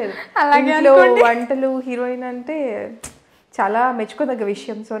అవసరం లేదు. అలాగే వంటలు, హీరోయిన్ అంటే చాలా మెచ్చుకోదగ్గ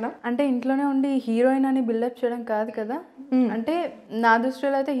విషయం సోనా. అంటే ఇంట్లోనే ఉండి హీరోయిన్ అని బిల్డప్ చేయడం కాదు కదా, అంటే నా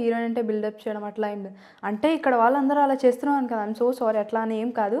దృష్టిలో అయితే హీరోయిన్ అంటే బిల్డప్ చేయడం అట్లా అయింది. అంటే ఇక్కడ వాళ్ళందరూ అలా చేస్తున్నాను కదా, ఐఎమ్ సో సారీ, అట్లా అని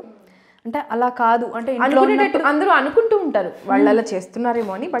ఏం కాదు, అంటే అలా కాదు. అంటే అందరూ అనుకుంటూ ఉంటారు వాళ్ళు అలా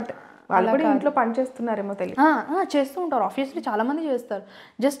చేస్తున్నారేమో అని, బట్ వాళ్ళు కూడా ఇంట్లో పని చేస్తున్నారేమో తెలియదు. చేస్తూ ఉంటారు, ఆబ్వియస్లీ చాలామంది చేస్తారు.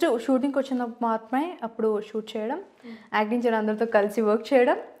 జస్ట్ షూటింగ్కి వచ్చినప్పుడు మాత్రమే అప్పుడు షూట్ చేయడం, యాక్టింగ్ చేయడం, అందరితో కలిసి వర్క్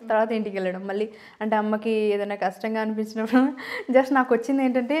చేయడం, తర్వాత ఇంటికి వెళ్ళడం మళ్ళీ. అంటే అమ్మకి ఏదైనా కష్టంగా అనిపించినప్పుడు జస్ట్ నాకు వచ్చింది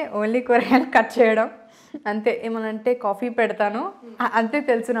ఏంటంటే ఓన్లీ కూరగాయలు కట్ చేయడం అంతే. ఏమనంటే కాఫీ పెడతాను అంతే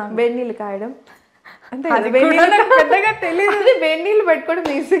తెలుసు నాకు. వేడి నీళ్ళు కాయడం అంటే పెద్దగా తెలియదు. వేడి నీళ్ళు పెట్టుకోవడం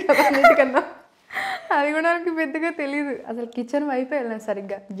ఈజీ కదా అన్నిటికన్నా. అది కూడా నాకు పెద్దగా తెలీదు. అసలు కిచెన్ వైపు వెళ్ళాను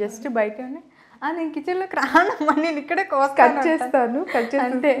సరిగ్గా, జస్ట్ బయట నేను కిచెన్లోకి రానమ్మా, నేను ఇక్కడే కట్ చేస్తాను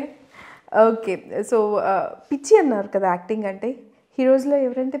అంతే. ఓకే. సో పిచ్చి అన్నారు కదా యాక్టింగ్ అంటే, హీరోస్లో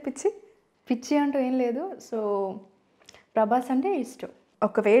ఎవరంటే పిచ్చి అంటూ ఏం లేదు. సో ప్రభాస్ అంటే ఇష్టం.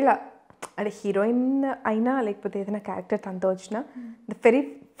 ఒకవేళ అంటే హీరోయిన్ అయినా లేకపోతే ఏదైనా క్యారెక్టర్ తనతో వచ్చినా, the very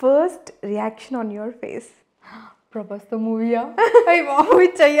first reaction on your face? ప్రభాస్తో మూవీయా, movie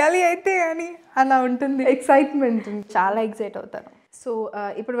చెయ్యాలి అయితే అని అలా ఉంటుంది, ఎక్సైట్మెంట్, చాలా ఎక్సైట్ అవుతాను. సో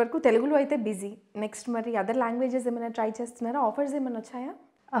ఇప్పటి వరకు తెలుగులో అయితే బిజీ, నెక్స్ట్ మరి అదర్ లాంగ్వేజెస్ ఏమైనా ట్రై చేస్తున్నారా? ఆఫర్స్ ఏమైనా వచ్చాయా?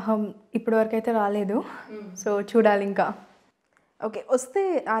 ఇప్పటి వరకు అయితే రాలేదు, సో చూడాలి ఇంకా. ఓకే, వస్తే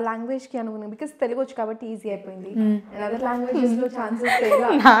ఆ లాంగ్వేజ్కి అనుగుణంగా, బికాస్ తెలుగు వచ్చు కాబట్టి ఈజీ అయిపోయింది. అదర్ లాంగ్వేజెస్లో ఛాన్సెస్ లేవా?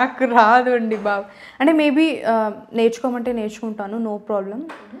 నాకు రాదు అండి బాబు. అంటే మేబీ నేర్చుకోమంటే నేర్చుకుంటాను, నో ప్రాబ్లం.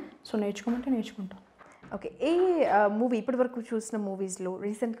 సో నేర్చుకోమంటే నేర్చుకుంటాను. ఓకే, ఏ మూవీ ఇప్పటి వరకు చూసిన మూవీస్లో,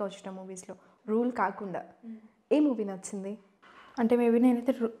 రీసెంట్గా వచ్చిన మూవీస్లో రూల్ కాకుండా ఏ మూవీ నచ్చింది? అంటే మేబీ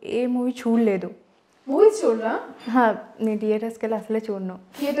నేనైతే ఏ మూవీ చూడలేదు. మూవీస్ చూడరా? నేను థియేటర్స్కి వెళ్ళి అసలే చూడను.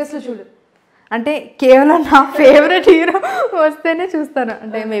 థియేటర్స్లో చూడు అంటే కేవలం నా ఫేవరెట్ హీరో వస్తేనే చూస్తాను.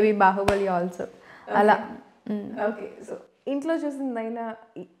 అంటే మేబీ బాహుబలి ఆల్సో అలా. ఓకే, సో ఇంట్లో చూసిందైనా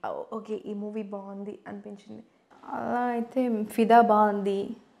ఓకే ఈ మూవీ బాగుంది అనిపించింది? అలా అయితే ఫిదా బాగుంది.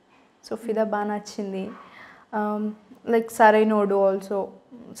 సో ఫిదా బాగా నచ్చింది. Like Sarainodu also.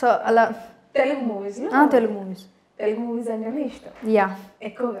 సో అలా తెలుగు మూవీస్ తెలుగు మూవీస్ అంటేనే ఇష్టం. యా,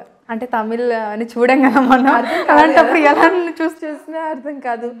 ఎక్కువగా. అంటే తమిళ్ అని చూడం కదా మనం, అలాంటప్పుడు ఎలా చూసినా అర్థం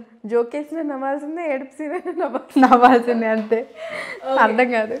కాదు. జోకేసినా నవ్వాల్సిందే, ఏడుపుసినా నవ్వాల్సిందే, అంతే, అర్థం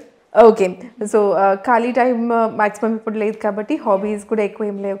కాదు. ఓకే, సో ఖాళీ టైం మ్యాక్సిమం ఇప్పుడు లేదు కాబట్టి, హాబీస్ కూడా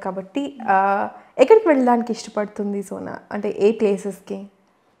ఎక్కువ ఏం లేవు కాబట్టి, ఎక్కడికి వెళ్ళడానికి ఇష్టపడుతుంది సోనా? అంటే ఏ ప్లేసెస్కి?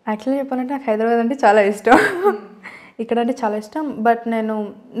 యాక్చువల్లీ చెప్పాలంటే నాకు హైదరాబాద్ అంటే చాలా ఇష్టం. ఇక్కడ అంటే చాలా ఇష్టం. బట్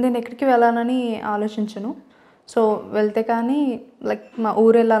నేను ఎక్కడికి వెళ్ళాలని ఆలోచించను. సో వెళ్తే కానీ లైక్ మా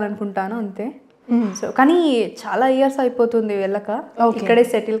ఊరు వెళ్ళాలనుకుంటాను అంతే. సో కానీ చాలా ఇయర్స్ అయిపోతుంది వెళ్ళక, ఇక్కడే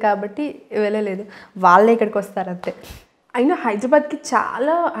సెటిల్ కాబట్టి వెళ్ళలేదు. వాళ్ళే ఇక్కడికి వస్తారు అంతే. అయినా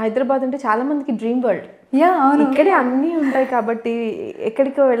హైదరాబాద్ అంటే చాలా మందికి డ్రీమ్ వరల్డ్. యా, అవును, ఇక్కడే అన్నీ ఉంటాయి కాబట్టి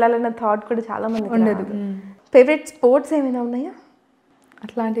ఎక్కడికో వెళ్ళాలన్న థాట్ కూడా చాలా మందికి ఉండదు. ఫేవరెట్ స్పోర్ట్స్ ఏమైనా ఉన్నాయా?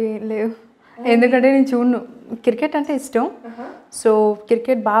 అట్లాంటివి లేవు, ఎందుకంటే నేను చూడను. క్రికెట్ అంటే ఇష్టం, సో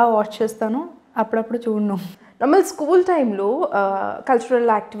క్రికెట్ బాగా వాచ్ చేస్తాను, అప్పుడప్పుడు చూడను. నార్మల్ స్కూల్ టైంలో కల్చరల్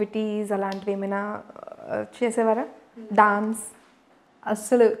యాక్టివిటీస్ అలాంటివి ఏమైనా చేసేవారా? డాన్స్?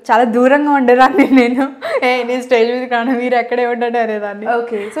 అసలు చాలా దూరంగా ఉండేదాన్ని నేను స్టేజ్ మీద కాను, మీరు ఎక్కడే ఉండండి అనేదాన్ని.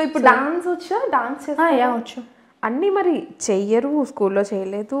 ఓకే, సో ఇప్పుడు డాన్స్ వచ్చా? డాన్స్ యా వచ్చు. అన్నీ మరి చెయ్యరు, స్కూల్లో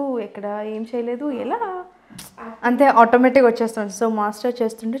చేయలేదు, ఎక్కడ ఏం చేయలేదు, ఎలా? అంతే ఆటోమేటిక్గా వచ్చేస్తాను. సో మాస్టర్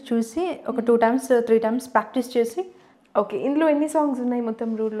చేస్తుంటే చూసి ఒక 2 times 3 times ప్రాక్టీస్ చేసి. ఓకే, ఇందులో ఎన్ని సాంగ్స్ ఉన్నాయి మొత్తం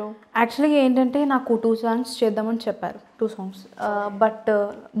రూల్లో? యాక్చువల్గా ఏంటంటే నాకు 2 songs చేద్దామని చెప్పారు, 2 songs. బట్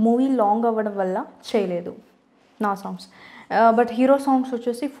మూవీ లాంగ్ అవ్వడం వల్ల చేయలేదు నా సాంగ్స్. బట్ హీరో సాంగ్స్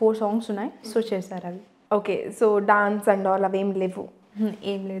వచ్చేసి 4 songs ఉన్నాయి, సో చేశారు అవి. Okay, so dance and all అవి ఏం లేవు?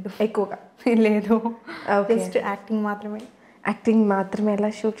 ఏం లేదు ఎక్కువగా లేదు, జస్ట్ యాక్టింగ్ మాత్రమే.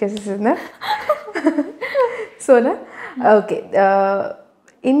 ఎలా shoot చేసేసిందా Sona? Okay,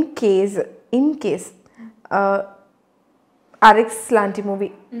 in case RX లాంటి మూవీ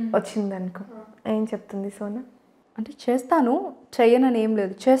వచ్చిందనుకో, ఏం చెప్తుంది సోనా? అంటే చేస్తాను, చెయ్యనని ఏం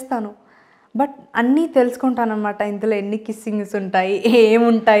లేదు, చేస్తాను. బట్ అన్నీ తెలుసుకుంటాను అనమాట. ఇందులో ఎన్ని కిస్సింగ్స్ ఉంటాయి,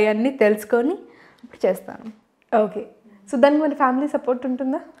 ఏముంటాయి అన్నీ తెలుసుకొని అప్పుడు చేస్తాను. ఓకే, సో దానికి మరి ఫ్యామిలీ సపోర్ట్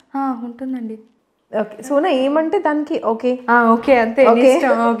ఉంటుందా? ఉంటుందండి. ఓకే, సోనా ఏమంటే దానికి ఓకే ఓకే అంతే,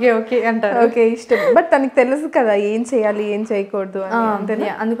 ఓకే అంటారు. ఓకే, ఇష్టం. బట్ తనకి తెలుసు కదా ఏం చేయాలి ఏం చేయకూడదు అని.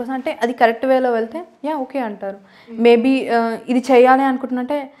 అందుకోసం అంటే అది కరెక్ట్ వేలో వెళ్తే ఓకే అంటారు. మేబీ ఇది చేయాలి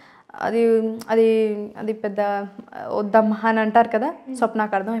అనుకుంటున్నంటే అది అది అది పెద్ద వద్దమ్మా అని అంటారు కదా. సో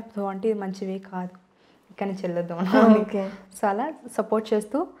నాకు అర్థం అయిపోతుంది అంటే ఇది మంచివి కాదు, ఇక్కడ నుంచి వెళ్ళొద్దు అని. సో అలా సపోర్ట్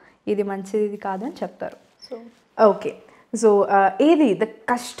చేస్తూ ఇది మంచిది ఇది కాదు అని చెప్తారు. సో ఓకే, సో ఏది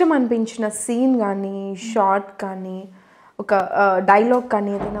కష్టం అనిపించిన సీన్ కానీ, షార్ట్ కానీ, ఒక డైలాగ్ కానీ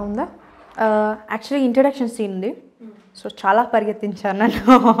ఏదైనా ఉందా? యాక్చువల్లీ ఇంట్రడక్షన్ సీన్ ఉంది, సో చాలా పరిగెత్తించాను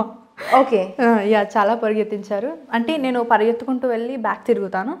నన్ను. ఓకే, చాలా పరిగెత్తించారు. అంటే నేను పరిగెత్తుకుంటూ వెళ్ళి బ్యాక్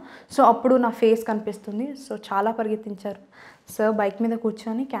తిరుగుతాను, సో అప్పుడు నా ఫేస్ కనిపిస్తుంది. సో చాలా పరిగెత్తించారు. సార్ బైక్ మీద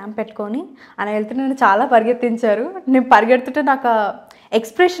కూర్చొని క్యాంప్ పెట్టుకొని ఆయన వెళ్తే నన్ను చాలా పరిగెత్తించారు. నేను పరిగెడుతుంటే నాకు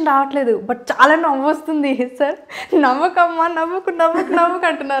ఎక్స్ప్రెషన్ రావట్లేదు, బట్ చాలా నవ్వు వస్తుంది. సార్ నవ్వకమ్మా, నవ్వుకు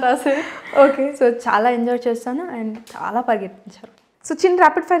అంటున్నారు అసలు. ఓకే, సో చాలా ఎంజాయ్ చేస్తాను అండ్ చాలా పరిగెత్తించారు. సో చిన్న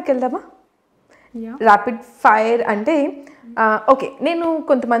ర్యాపిడ్ ఫైర్కి వెళ్దామా? ర్యాపిడ్ ఫైర్ అంటే ఓకే, నేను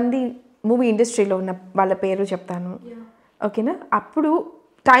కొంతమంది మూవీ ఇండస్ట్రీలో ఉన్న వాళ్ళ పేరు చెప్తాను, ఓకేనా? అప్పుడు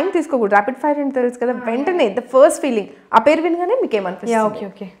టైం తీసుకోకూడదు. ర్యాపిడ్ ఫైర్ అంటే తెలుసు కదా, వెంటనే ద ఫస్ట్ ఫీలింగ్ ఆ పేరు వినగానే మీకు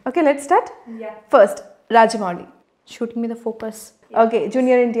ఏమనిపిస్తుంది? Okay, let's start. First Rajamouli. Shooting మీద focus. Okay,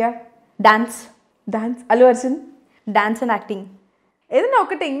 junior NTR. Dance. Allu Arjun. Dance and acting. ఏదైనా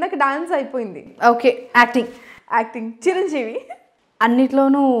ఒకటి, ఇందాక డాన్స్ అయిపోయింది. Okay, acting. చిరంజీవి.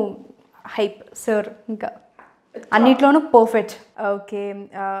 అన్నిట్లోనూ హైప్ సార్, ఇంకా అన్నిట్లోనూ perfect. Okay,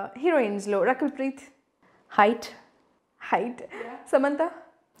 హీరోయిన్స్లో Rakul Preet. Height. Samantha.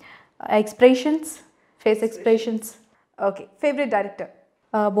 Face expressions. Okay, favourite director?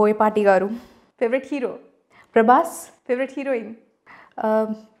 Boyapati గారు. Favourite hero? Prabhas. Favourite heroine?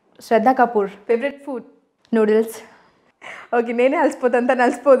 శ్రద్ధా Kapoor. Favourite food? Noodles. Okay, నేనే అలసిపోతాను, తను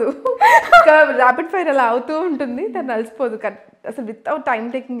అలసిపోదు. ఇంకా ర్యాపిడ్ ఫైర్ అలా అవుతూ ఉంటుంది, తను అలసిపోదు. అసలు వితౌట్ టైం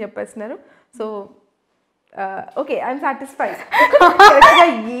టేకింగ్ చెప్పేస్తున్నారు. So okay, I'm satisfied. కరెక్ట్గా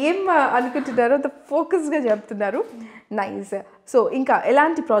ఏం అనుకుంటున్నారో అంత ఫోకస్గా చెప్తున్నారు. నైస్. సో ఇంకా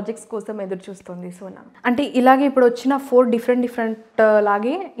ఎలాంటి ప్రాజెక్ట్స్ కోసం ఎదురు చూస్తుంది సోనా? అంటే ఇలాగే ఇప్పుడు వచ్చిన 4 డిఫరెంట్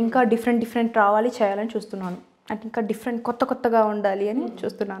లాగే ఇంకా డిఫరెంట్ రావాలి, చేయాలని చూస్తున్నాను. అంటే ఇంకా కొత్తగా ఉండాలి అని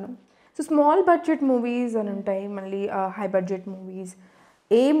చూస్తున్నాను. సో స్మాల్ బడ్జెట్ మూవీస్ అని ఉంటాయి, మళ్ళీ హై బడ్జెట్ మూవీస్.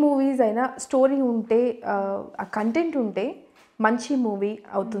 ఏ మూవీస్ అయినా స్టోరీ ఉంటే, ఆ కంటెంట్ ఉంటే మంచి మూవీ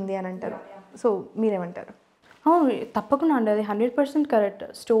అవుతుంది అని అంటారు. సో మీరేమంటారు? తప్పకుండా అండి, అది 100% కరెక్ట్.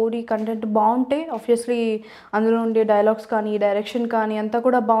 స్టోరీ కంటెంట్ బాగుంటే ఆబ్వియస్లీ అందులో ఉండే డైలాగ్స్ కానీ డైరెక్షన్ కానీ అంతా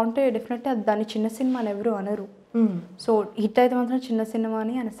కూడా బాగుంటే డెఫినెట్లీ అది దాన్ని చిన్న సినిమా అని ఎవరు అనరు. సో హిట్ అయితే మాత్రం చిన్న సినిమా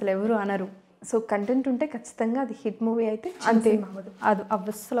అని అసలు ఎవరు అనరు. సో కంటెంట్ ఉంటే ఖచ్చితంగా అది హిట్ మూవీ అయితే అంతే, అది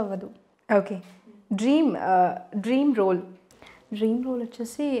అస్సలు అవ్వదు. ఓకే, డ్రీమ్ రోల్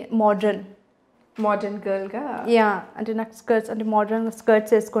వచ్చేసి మోడ్రన్ గర్ల్గా. అంటే నాకు స్కర్ట్స్, అంటే మోడ్రన్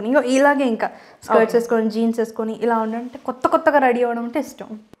స్కర్ట్స్ వేసుకొని ఇలాగే ఇంకా స్కర్ట్స్ వేసుకొని జీన్స్ వేసుకొని ఇలా ఉండాలంటే కొత్తగా రెడీ అవ్వడం అంటే ఇష్టం.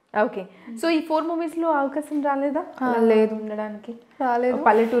 ఓకే, సో ఈ 4 మూవీస్లో అవకాశం రాలేదా? లేదు, ఉండడానికి రాలేదు.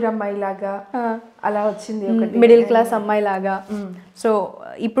 పల్లెటూరు అమ్మాయి లాగా అలా వచ్చింది, ఒకటి మిడిల్ క్లాస్ అమ్మాయి లాగా. సో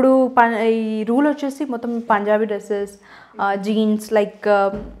ఇప్పుడు ఈ రూల్ వచ్చేసి మొత్తం Punjabi dresses, jeans, like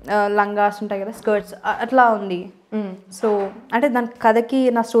langas ఉంటాయి కదా, స్కర్ట్స్ అట్లా ఉంది. సో అంటే దాని కథకి,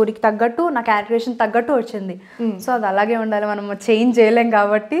 నా స్టోరీకి తగ్గట్టు, నా క్యారెక్టరేషన్ తగ్గట్టు వచ్చింది. సో అది అలాగే ఉండాలి, మనం చేంజ్ చేయలేం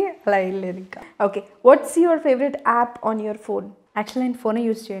కాబట్టి అలా వెళ్ళలేదు ఇంకా. Okay, what's your favourite app on your phone? Actually నేను ఫోనే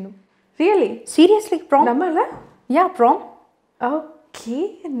యూజ్ చేయను. రియల్లీ? సీరియస్లీ? ప్రామ్. నమ్మాలా? ప్రామ్. Okay,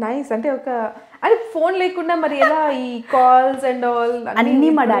 nice. అంటే ఫోన్ లేకుండా మరి ఎలా ఈ కాల్స్ అండ్ ఆల్ అన్నీ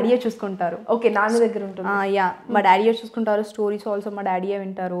మా డాడీయే చూసుకుంటారు. ఓకే, నాన్న దగ్గర ఉంటుంది. మా డాడీయే చూసుకుంటారు. స్టోరీస్ ఆల్సో మా డాడీయే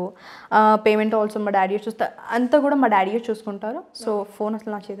వింటారు. పేమెంట్ ఆల్సో మా డాడీయే చూస్తారు. అంతా కూడా మా డాడీయే చూసుకుంటారు. సో ఫోన్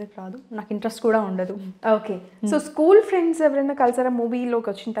అసలు నా చేతికి రాదు, నాకు ఇంట్రెస్ట్ కూడా ఉండదు. ఓకే, సో స్కూల్ ఫ్రెండ్స్ ఎవరైనా కలిసారా మూవీలోకి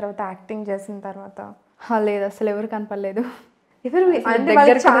వచ్చిన తర్వాత, యాక్టింగ్ చేసిన తర్వాత? లేదు, అసలు ఎవరు కనపడలేదు. ఎవరు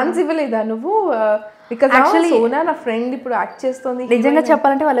ఛాన్స్ ఇవ్వలేదా నువ్వు? బికాజ్ యాక్చువల్లీ సోనా నా ఫ్రెండ్ ఇప్పుడు యాక్ట్ చేస్తుంది. నిజంగా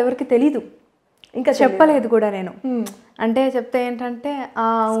చెప్పాలంటే వాళ్ళు ఎవరికి తెలీదు, ఇంకా చెప్పలేదు కూడా నేను. అంటే చెప్తే ఏంటంటే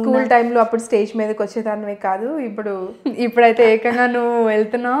స్కూల్ టైంలో అప్పుడు స్టేజ్ మీదకి వచ్చేదానివే కాదు, ఇప్పుడైతే ఏకంగా నువ్వు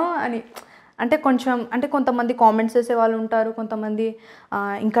వెళ్తున్నావు అని. అంటే కొంతమంది కామెంట్స్ చేసే వాళ్ళు ఉంటారు, కొంతమంది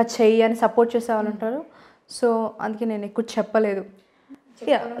ఇంకా చెయ్యి అని సపోర్ట్ చేసే వాళ్ళు ఉంటారు. సో అందుకే నేను ఎక్కువ చెప్పలేదు.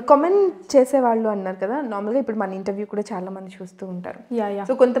 కామెంట్ చేసేవాళ్ళు అన్నారు కదా, నార్మల్గా ఇప్పుడు మన ఇంటర్వ్యూ కూడా చాలా మంది చూస్తూ ఉంటారు.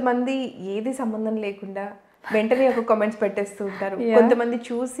 సో కొంతమంది ఏది సంబంధం లేకుండా వెంటనే ఒక కామెంట్స్ పెట్టేస్తూ ఉంటారు, కొంతమంది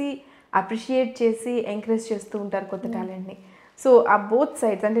చూసి అప్రిషియేట్ చేసి ఎంకరేజ్ చేస్తూ ఉంటారు కొత్త టాలెంట్ని. సో ఆ బోత్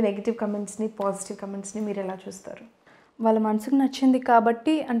సైడ్స్, అంటే నెగిటివ్ కమెంట్స్ని పాజిటివ్ కమెంట్స్ని మీరు ఎలా చూస్తారు? వాళ్ళ మనసుకు నచ్చింది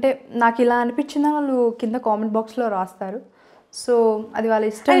కాబట్టి, అంటే నాకు ఇలా అనిపించిందా వాళ్ళు కింద కామెంట్ బాక్స్లో రాస్తారు. సో అది వాళ్ళ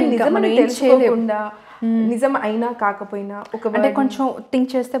ఇష్టం. తెలుసుకోకుండా నిజం అయినా కాకపోయినా అంటే కొంచెం థింక్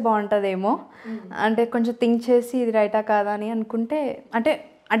చేస్తే బాగుంటుందేమో, అంటే కొంచెం థింక్ చేసి ఇది రైటా కాదా అని అనుకుంటే,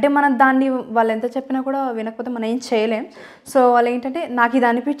 అంటే మనం దాన్ని వాళ్ళు ఎంత చెప్పినా కూడా వినకపోతే మనం ఏం చేయలేం. సో వాళ్ళు ఏంటంటే నాకు ఇది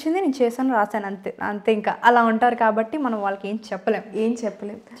అనిపించింది, నేను చేశాను, రాశాను, అంతే ఇంకా అలా ఉంటారు కాబట్టి మనం వాళ్ళకి ఏం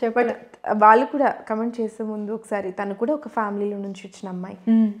చెప్పలేం. బట్ వాళ్ళు కూడా కమెంట్ చేసే ముందు ఒకసారి తను కూడా ఒక ఫ్యామిలీలో నుంచి వచ్చిన అమ్మాయి,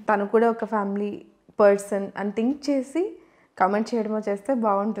 తను కూడా ఒక ఫ్యామిలీ పర్సన్ అని థింక్ చేసి కమెంట్ చేయడమో చేస్తే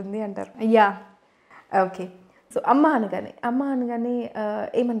బాగుంటుంది అంటారు. ఓకే, సో అమ్మ అనగానే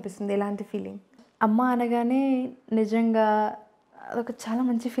ఏమనిపిస్తుంది, ఎలాంటి ఫీలింగ్? అమ్మ అనగానే నిజంగా అదొక చాలా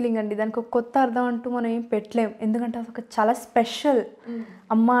మంచి ఫీలింగ్ అండి. దానికి ఒక కొత్త అర్థం అంటూ మనం ఏం పెట్టలేం, ఎందుకంటే అదొక చాలా స్పెషల్.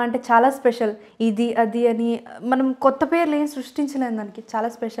 అమ్మ అంటే చాలా స్పెషల్, ఇది అది అని మనం కొత్త పేర్లు ఏం సృష్టించలేము, దానికి చాలా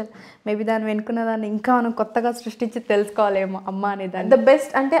స్పెషల్. మేబీ దాన్ని వెనుకున్న దాన్ని ఇంకా మనం కొత్తగా సృష్టించి తెలుసుకోవాలేమో అమ్మ అనే దాన్ని. ద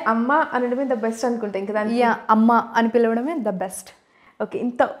బెస్ట్ అంటే అమ్మ అనడమే ద బెస్ట్ అనుకుంటా, ఇంకా దాన్ని అమ్మ అని పిలవడమే ద బెస్ట్. ఓకే,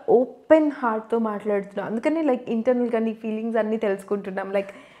 ఇంత ఓపెన్ హార్ట్తో మాట్లాడుతున్నాం, అందుకని లైక్ ఇంటర్నల్గా నీ ఫీలింగ్స్ అన్నీ తెలుసుకుంటున్నాం. లైక్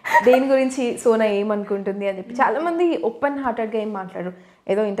దేని గురించి సోనా ఏమనుకుంటుంది అని చెప్పి. చాలామంది ఓపెన్ హార్టెడ్గా ఏం మాట్లాడరు,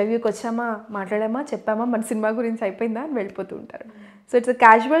 ఏదో ఇంటర్వ్యూకి వచ్చామా, మాట్లాడామా, చెప్పామా, మన సినిమా గురించి అయిపోయిందా అని వెళ్ళిపోతూ ఉంటారు. సో ఇట్స్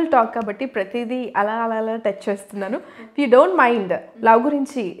క్యాజువల్ టాక్ కాబట్టి ప్రతిదీ అలా టచ్ చేస్తున్నాను. యూ డోంట్ మైండ్, లవ్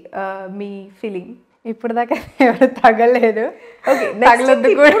గురించి మీ ఫీలింగ్? ఇప్పుడు దాకా ఎవరు తగలేదు. ఓకే,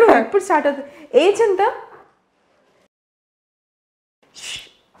 ఇప్పుడు స్టార్ట్ అవుతుంది. ఏజ్ ఎంత?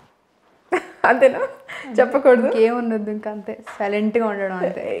 అంతేనా? చెప్పకూడదు, ఏముండదు, ఇంకా అంతే సైలెంట్గా ఉండడం,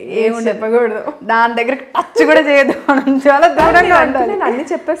 అంతే ఏముండదు, చెప్పకూడదు, దాని దగ్గర టచ్ కూడా చేయదు, మనం చాలా దూరంగా ఉండాలి. అన్ని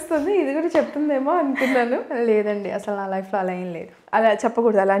చెప్పేస్తుంది, ఇది కూడా చెప్తుందేమో అనుకున్నాను. లేదండి, అసలు నా లైఫ్లో అలా ఏం లేదు. అలా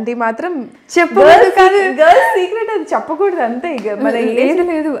చెప్పకూడదు, అలాంటివి మాత్రం చెప్పకూడదు, గర్ల్స్ సీక్రెట్ అది చెప్పకూడదు, అంతే. ఇక మరి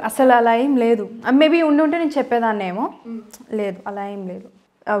లేదు అసలు అలా ఏం లేదు. మేబీ ఉంటే నేను చెప్పేదాన్ని ఏమో, లేదు అలా ఏం లేదు.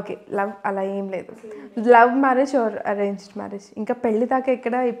 ఓకే, లవ్ అలా ఏం లేదు. Love marriage or arranged marriage? ఇంకా పెళ్లి దాకా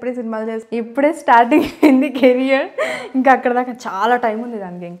ఎక్కడ, ఇప్పుడే సినిమాలు చేసి ఇప్పుడే స్టార్టింగ్ అయింది కెరియర్, ఇంకా అక్కడ దాకా చాలా టైం ఉంది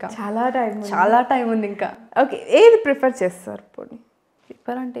దానికి, ఇంకా చాలా టైం ఉంది ఇంకా. ఓకే, ఏది ప్రిఫర్ చేస్తారు పోనీ?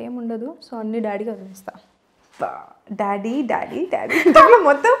 ప్రిఫర్ అంటే ఏం ఉండదు, సో అన్ని డాడీకి వదిలేస్తా. డాడీ డాడీ డాడీ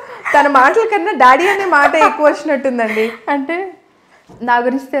మొత్తం తన మాటల కన్నా డాడీ అనే మాట ఎక్కువ వచ్చినట్టుందండి. అంటే నా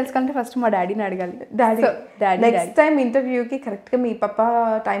గురించి తెలుసుకోవాలంటే ఫస్ట్ మా డాడీని అడగాలి. డాడీ నెక్స్ట్ టైం ఇంటర్వ్యూకి కరెక్ట్గా మీ పాప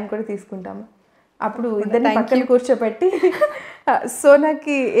టైం కూడా తీసుకుంటాము. అప్పుడు ఇద్దరిని పక్కన కూర్చోబెట్టి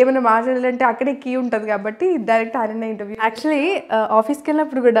సోనాకి ఏమైనా మాట్లాడాలంటే అక్కడే కీ ఉంటుంది కాబట్టి డైరెక్ట్ ఆయన ఇంటర్వ్యూ. యాక్చువల్లీ ఆఫీస్కి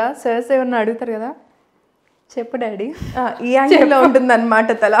వెళ్ళినప్పుడు కూడా సర్స్ ఏమన్నా అడుగుతారు కదా, చెప్పు డాడీ, ఈ యాంగిల్లో ఉంటుంది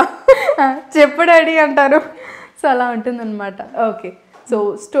అనమాట తల. చెప్పు డాడీ అంటారు, సో అలా ఉంటుందన్నమాట. ఓకే, సో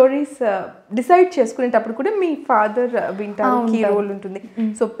స్టోరీస్ డిసైడ్ చేసుకునేటప్పుడు కూడా మీ ఫాదర్ వింటారు, కీ రోల్ ఉంటుంది.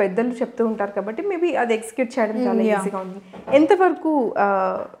 సో పెద్దలు చెప్తూ ఉంటారు కాబట్టి మేబీ అది ఎగ్జిక్యూట్ చేయడం చాలా ఈజీగా ఉంటుంది. ఎంతవరకు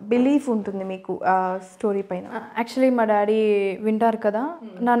బిలీఫ్ ఉంటుంది మీకు స్టోరీ పైన? యాక్చువల్లీ మా డాడీ వింటారు కదా,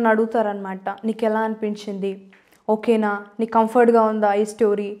 నన్ను అడుగుతారనమాట, నీకు ఎలా అనిపించింది, ఓకేనా, నీకు కంఫర్ట్గా ఉందా ఈ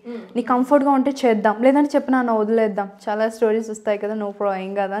స్టోరీ, నీకు కంఫర్ట్గా ఉంటే చేద్దాం, లేదంటే చెప్పినా వదిలేద్దాం, చాలా స్టోరీస్ వస్తాయి కదా, నో ప్రాబ్లం,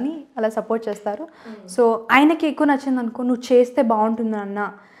 ఏం కదా అని అలా సపోర్ట్ చేస్తారు. సో ఆయనకి ఎక్కువ నచ్చింది అనుకో, నువ్వు చేస్తే బాగుంటుంది అన్న,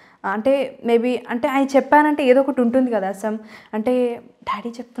 అంటే మేబీ అంటే ఆయన చెప్పానంటే ఏదో ఒకటి ఉంటుంది కదా అసలు, అంటే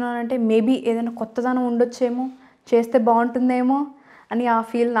డాడీ చెప్తున్నానంటే మేబీ ఏదైనా కొత్తదనం ఉండొచ్చేమో, చేస్తే బాగుంటుందేమో అని ఆ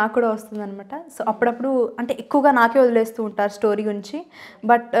ఫీల్ నాకు కూడా వస్తుంది అనమాట. సో అప్పుడప్పుడు అంటే ఎక్కువగా నాకే వదిలేస్తూ ఉంటారు స్టోరీ గురించి,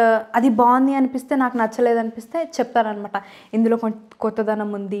 బట్ అది బాగుంది అనిపిస్తే, నాకు నచ్చలేదు అనిపిస్తే చెప్తారనమాట, ఇందులో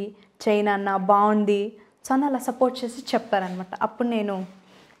కొత్తదనం ఉంది, చైనా అన్న బాగుంది, సో అని అలా సపోర్ట్ చేసి చెప్తారనమాట. అప్పుడు నేను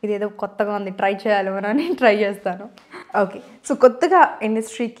ఇదేదో కొత్తగా ఉంది, ట్రై చేయాలి అని ట్రై చేస్తాను. ఓకే, సో కొత్తగా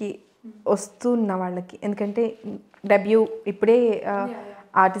ఇండస్ట్రీకి వస్తున్న వాళ్ళకి, ఎందుకంటే డెబ్యూ ఇప్పుడే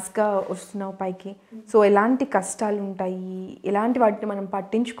ఆర్టిస్ట్గా వస్తున్నావు పైకి, సో ఎలాంటి కష్టాలు ఉంటాయి, ఎలాంటి వాటిని మనం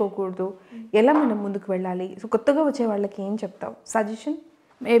పట్టించుకోకూడదు, ఎలా మనం ముందుకు వెళ్ళాలి, సో కొత్తగా వచ్చే వాళ్ళకి ఏం చెప్తావు సజెషన్?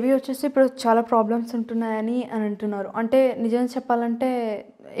 మేబీ వచ్చేసి ఇప్పుడు చాలా ప్రాబ్లమ్స్ ఉంటున్నాయని అని అంటున్నారు. అంటే నిజం చెప్పాలంటే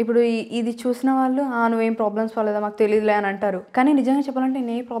ఇప్పుడు ఇది చూసిన వాళ్ళు నువ్వేం ప్రాబ్లమ్స్ పడలేదా మాకు తెలియదులే అని అంటారు, కానీ నిజంగా చెప్పాలంటే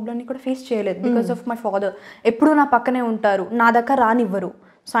నేను ఏ ప్రాబ్లమ్ని కూడా ఫేస్ చేయలేదు. బికాస్ ఆఫ్ మై ఫాదర్ ఎప్పుడూ నా పక్కనే ఉంటారు, నా దగ్గర రానివ్వరు.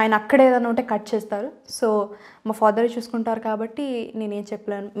 సో ఆయన అక్కడ ఏదైనా ఉంటే కట్ చేస్తారు. సో మా ఫాదర్ చూసుకుంటారు కాబట్టి నేనేం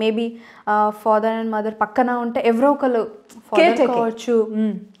చెప్పలేను. మేబీ ఫాదర్ అండ్ మదర్ పక్కన ఉంటే ఎవరో ఒకరు ఫాదర్ కావచ్చు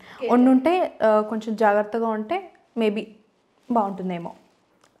ఉండుంటే కొంచెం జాగ్రత్తగా ఉంటే మేబీ బాగుంటుందేమో.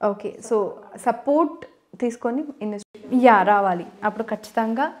 ఓకే, సో సపోర్ట్ తీసుకొని ఇండస్ట్రీ రావాలి, అప్పుడు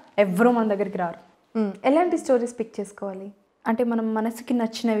ఖచ్చితంగా ఎవరూ మన దగ్గరికి రారు. ఎలాంటి స్టోరీస్ పిక్ చేసుకోవాలి అంటే మనం మనసుకి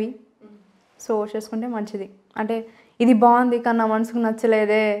నచ్చినవి సో చేసుకుంటే మంచిది. అంటే ఇది బాగుంది కానీ నా మనసుకు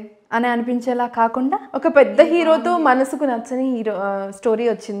నచ్చలేదే అని అనిపించేలా కాకుండా, ఒక పెద్ద హీరోతో మనసుకు నచ్చని హీరో స్టోరీ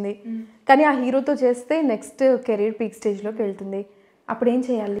వచ్చింది కానీ ఆ హీరోతో చేస్తే నెక్స్ట్ కెరీర్ పీక్ స్టేజ్లోకి వెళ్తుంది, అప్పుడు ఏం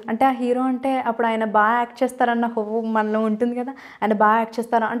చేయాలి? అంటే ఆ హీరో అంటే అప్పుడు ఆయన బాగా యాక్ట్ చేస్తారన్న హోప్ మనలో ఉంటుంది కదా, ఆయన బాగా యాక్ట్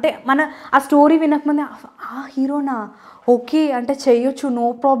చేస్తారా అంటే మన ఆ స్టోరీ వినకముందే ఆ హీరోనా ఓకే అంటే చేయొచ్చు, నో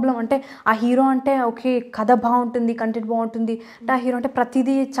ప్రాబ్లం, అంటే ఆ హీరో అంటే ఓకే కథ బాగుంటుంది, కంటెంట్ బాగుంటుంది, అంటే ఆ హీరో అంటే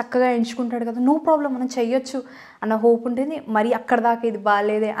ప్రతిదీ చక్కగా ఎంచుకుంటాడు కదా, నో ప్రాబ్లం మనం చెయ్యొచ్చు అన్న హోప్ ఉంటుంది. మరి అక్కడ దాకా ఇది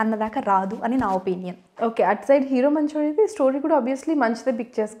బాగాలేదే అన్నదాకా రాదు అని నా ఒపీనియన్. ఓకే, అటు సైడ్ హీరో మంచివాడైతే స్టోరీ కూడా ఆబ్వియస్లీ మంచిదే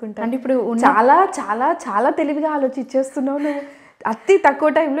పిక్ చేసుకుంటాను. అంటే ఇప్పుడు చాలా చాలా చాలా తెలివిగా ఆలోచించేస్తున్నావు నువ్వు, అతి తక్కువ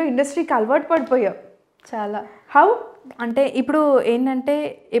టైంలో ఇండస్ట్రీకి అలవాటు పడిపోయావు చాలా. హౌ అంటే ఇప్పుడు ఏంటంటే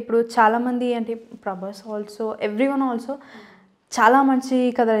ఇప్పుడు చాలామంది అంటే ప్రభాస్ ఆల్సో ఎవ్రీవన్ ఆల్సో చాలా మంచి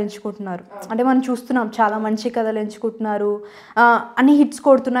కథలు ఎంచుకుంటున్నారు. అంటే మనం చూస్తున్నాం చాలా మంచి కథలు ఎంచుకుంటున్నారు, అన్ని హిట్స్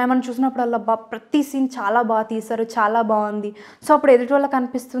కొడుతున్నాయి. మనం చూసినప్పుడల్లా ప్రతి సీన్ చాలా బాగా తీశారు, చాలా బాగుంది. సో అప్పుడు ఎదుటి వాళ్ళకి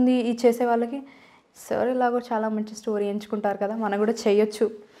అనిపిస్తుంది ఈ చేసే వాళ్ళకి సార్ ఇలాగో చాలా మంచి స్టోరీ ఎంచుకుంటారు కదా మనం కూడా చేయొచ్చు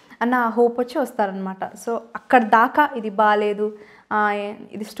అన్న హోప్ వచ్చి వస్తారనమాట. సో అక్కడ దాకా ఇది బాగాలేదు,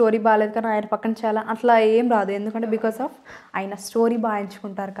 ఇది స్టోరీ బాగాలేదు కానీ ఆయన పక్కన చేయాలి అట్లా ఏం రాదు, ఎందుకంటే బికాస్ ఆఫ్ ఆయన స్టోరీ బాగా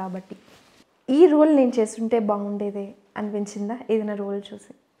ఎంచుకుంటారు కాబట్టి. ఈ రోల్ నేను చేస్తుంటే బాగుండేదే అనిపించిందా ఏదైనా రోల్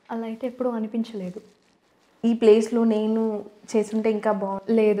చూసి? అలా అయితే ఎప్పుడూ అనిపించలేదు. ఈ ప్లేస్లో నేను చేస్తుంటే ఇంకా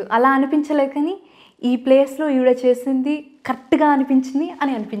లేదు అలా అనిపించలేదు, కానీ ఈ ప్లేస్లో ఈవిడ చేసింది కరెక్ట్గా అనిపించింది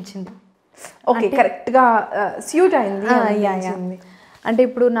అని అనిపించింది. ఓకే, కరెక్ట్గా స్యూట్ అయింది. అంటే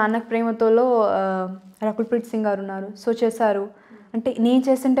ఇప్పుడు నాన్నకు ప్రేమతోలో రకుల్ప్రీత్ సింగ్ గారు ఉన్నారు, సో చేశారు. అంటే నేను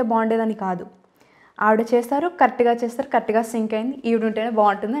చేస్తుంటే బాగుండేదని కాదు, ఆవిడ చేస్తారు, కరెక్ట్గా చేస్తారు, కరెక్ట్గా సింక్ అయింది, ఈవిడ ఉంటేనే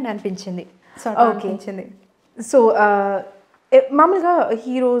బాగుంటుంది అని అనిపించింది. సో అనిపించింది. సో మామూలుగా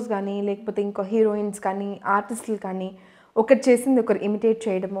హీరోస్ కానీ లేకపోతే ఇంకో హీరోయిన్స్ కానీ ఆర్టిస్టులు కానీ ఒకటి చేసింది ఒకరు ఇమిటేట్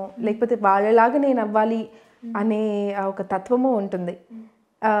చేయడమో లేకపోతే వాళ్ళలాగా నేను అవ్వాలి అనే ఒక తత్వమో ఉంటుంది.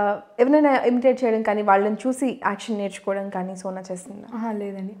 ఎవరైనా ఇమిటేట్ చేయడం కానీ వాళ్ళని చూసి యాక్షన్ నేర్చుకోవడం కానీ సోనా చేస్తుందా?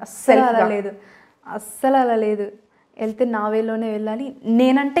 లేదండి, అస్సలు అలా లేదు, అస్సలు అలా లేదు. వెళ్తే నా వేలోనే వెళ్ళాలి,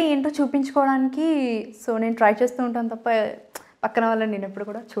 నేనంటే ఏంటో చూపించుకోవడానికి. సో నేను ట్రై చేస్తూ ఉంటాను తప్ప పక్కన వాళ్ళని నేను ఎప్పుడు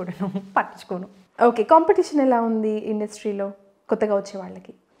కూడా చూడను, పట్టించుకోను. ఓకే, కాంపిటీషన్ ఎలా ఉంది ఇండస్ట్రీలో కొత్తగా వచ్చే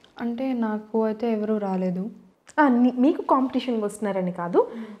వాళ్ళకి? అంటే నాకు అయితే ఎవరూ రాలేదు. మీకు కాంపిటీషన్కి వస్తున్నారని కాదు.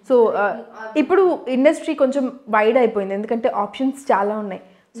 సో ఇప్పుడు ఇండస్ట్రీ కొంచెం వైడ్ అయిపోయింది, ఎందుకంటే ఆప్షన్స్ చాలా ఉన్నాయి.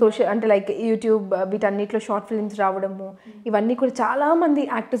 అంటే లైక్ యూట్యూబ్ వీటన్నిటిలో షార్ట్ ఫిల్మ్స్ రావడము, ఇవన్నీ కూడా చాలామంది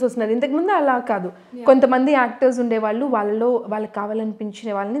యాక్టర్స్ వస్తున్నారు. ఇంతకుముందు అలా కాదు, కొంతమంది యాక్టర్స్ ఉండేవాళ్ళు, వాళ్ళకి కావాలనిపించిన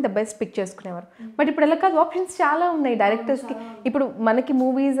వాళ్ళని ద బెస్ట్ పిక్ చేసుకునేవారు. బట్ ఇప్పుడు ఎలా కాదు, ఆప్షన్స్ చాలా ఉన్నాయి డైరెక్టర్స్కి. ఇప్పుడు మనకి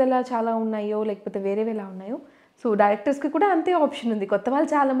మూవీస్ ఎలా చాలా ఉన్నాయో, లేకపోతే వేరేవి ఎలా ఉన్నాయో, సో డైరెక్టర్స్కి కూడా అంతే ఆప్షన్ ఉంది. కొత్త వాళ్ళు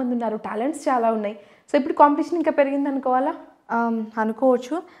చాలామంది ఉన్నారు, టాలెంట్స్ చాలా ఉన్నాయి. సో ఇప్పుడు కాంపిటీషన్ ఇంకా పెరిగింది అనుకోవాలా?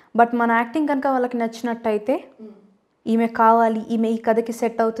 అనుకోవచ్చు. బట్ మన యాక్టింగ్ కనుక వాళ్ళకి నచ్చినట్టయితే, ఈమె కావాలి, ఈమె ఈ కథకి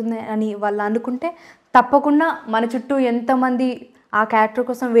సెట్ అవుతుంది అని వాళ్ళు అనుకుంటే తప్పకుండా మన చుట్టూ ఎంతమంది ఆ క్యారెక్టర్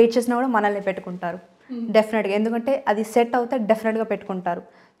కోసం వెయిట్ చేసినా కూడా మనల్ని పెట్టుకుంటారు డెఫినెట్గా. ఎందుకంటే అది సెట్ అవుతే డెఫినెట్గా పెట్టుకుంటారు.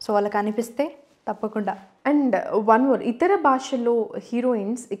 సో వాళ్ళకి అనిపిస్తే తప్పకుండా. అండ్ వన్ మోర్, ఇతర భాషల్లో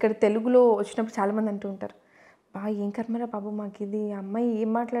హీరోయిన్స్ ఇక్కడ తెలుగులో వచ్చినప్పుడు చాలామంది అంటూ ఉంటారు, ఏం కర్మరా బాబు మాకు ఇది, అమ్మాయి ఏం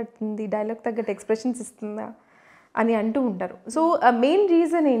మాట్లాడుతుంది, డైలాగ్ తగ్గట్టు ఎక్స్ప్రెషన్స్ ఇస్తుందా అని అంటూ ఉంటారు. సో మెయిన్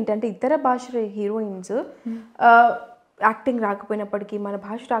రీజన్ ఏంటంటే ఇతర భాషల హీరోయిన్స్ యాక్టింగ్ రాకపోయినప్పటికీ, మన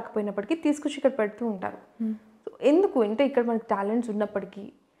భాష రాకపోయినప్పటికీ తీసుకొచ్చి ఇక్కడ పెడుతూ ఉంటారు. సో ఎందుకు అంటే ఇక్కడ మనకి టాలెంట్స్ ఉన్నప్పటికీ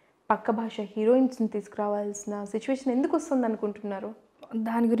పక్క భాష హీరోయిన్స్ని తీసుకురావాల్సిన సిచ్యువేషన్ ఎందుకు వస్తుంది అనుకుంటున్నారు?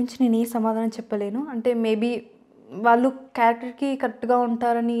 దాని గురించి నేను ఏ సమాధానం చెప్పలేను. అంటే మేబీ వాళ్ళు క్యారెక్టర్కి కరెక్ట్గా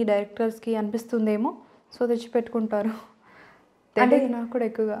ఉంటారని డైరెక్టర్స్కి అనిపిస్తుందేమో, సో తెచ్చి పెట్టుకుంటారు. అంటే నాకు కూడా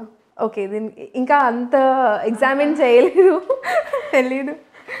ఎక్కువగా ఓకే, దీనికి ఇంకా అంత ఎగ్జామిన్ చేయలేదు, తెలీదు.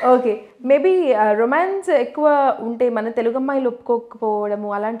 ఓకే, మేబీ రొమాన్స్ ఎక్కువ ఉంటే మన తెలుగు అమ్మాయిలు ఒప్పుకోకపోవడము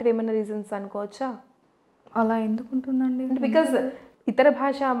అలాంటివి ఏమైనా రీజన్స్ అనుకోవచ్చా? అలా ఎందుకు ఉంటుందండి? బికాజ్ ఇతర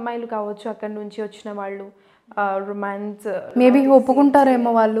భాష అమ్మాయిలు కావచ్చు, అక్కడి నుంచి వచ్చిన వాళ్ళు రొమాన్స్ మేబీ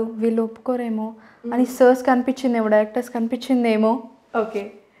ఒప్పుకుంటారేమో, వాళ్ళు వీళ్ళు ఒప్పుకోరేమో అని సర్స్ కనిపించిందేమో, డైరెక్టర్స్ కనిపించిందేమో. ఓకే,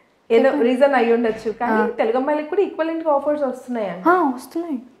 ఏదో రీజన్ అయ్యి ఉండొచ్చు. కానీ తెలుగు అమ్మాయిలకు కూడా ఈక్వలెంట్గా ఆఫర్స్ వస్తున్నాయి.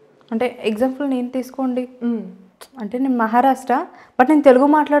 వస్తున్నాయి. అంటే ఎగ్జాంపుల్ నేను తీసుకోండి, అంటే నేను మహారాష్ట్ర, బట్ నేను తెలుగు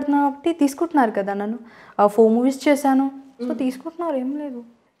మాట్లాడుతున్నా కాబట్టి తీసుకుంటున్నారు కదా నన్ను. 4 మూవీస్ చేశాను, సో తీసుకుంటున్నారు, ఏం లేదు.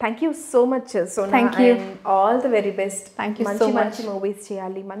 Thank you so much Sona. Thank you, all the very best. Thank you so much. మంచి మూవీస్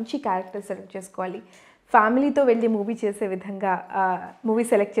చేయాలి, మంచి క్యారెక్టర్ సెలెక్ట్ చేసుకోవాలి, ఫ్యామిలీతో వెళ్ళి మూవీ చేసే విధంగా మూవీ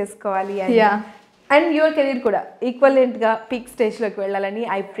సెలెక్ట్ చేసుకోవాలి. అండ్ యువర్ కెరీర్ కూడా ఈక్వలెంట్గా పీక్ స్టేజ్లోకి వెళ్ళాలని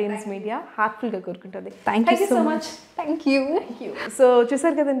iFrames Media హార్ట్ఫుల్గా కోరుకుంటుంది. Thank you so much. Thank you. So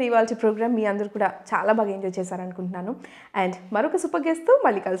చూసారు కదండి ఇవాళ ప్రోగ్రామ్, మీ అందరూ కూడా చాలా బాగా ఎంజాయ్ చేశారనుకుంటున్నాను. అండ్ మరొక సూపర్ గెస్ట్తో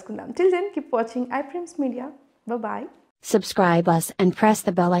మళ్ళీ కలుసుకుందాం. Till then keep watching iFrames Media. Bye-bye. Subscribe us and press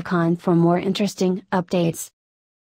the bell icon for more interesting updates.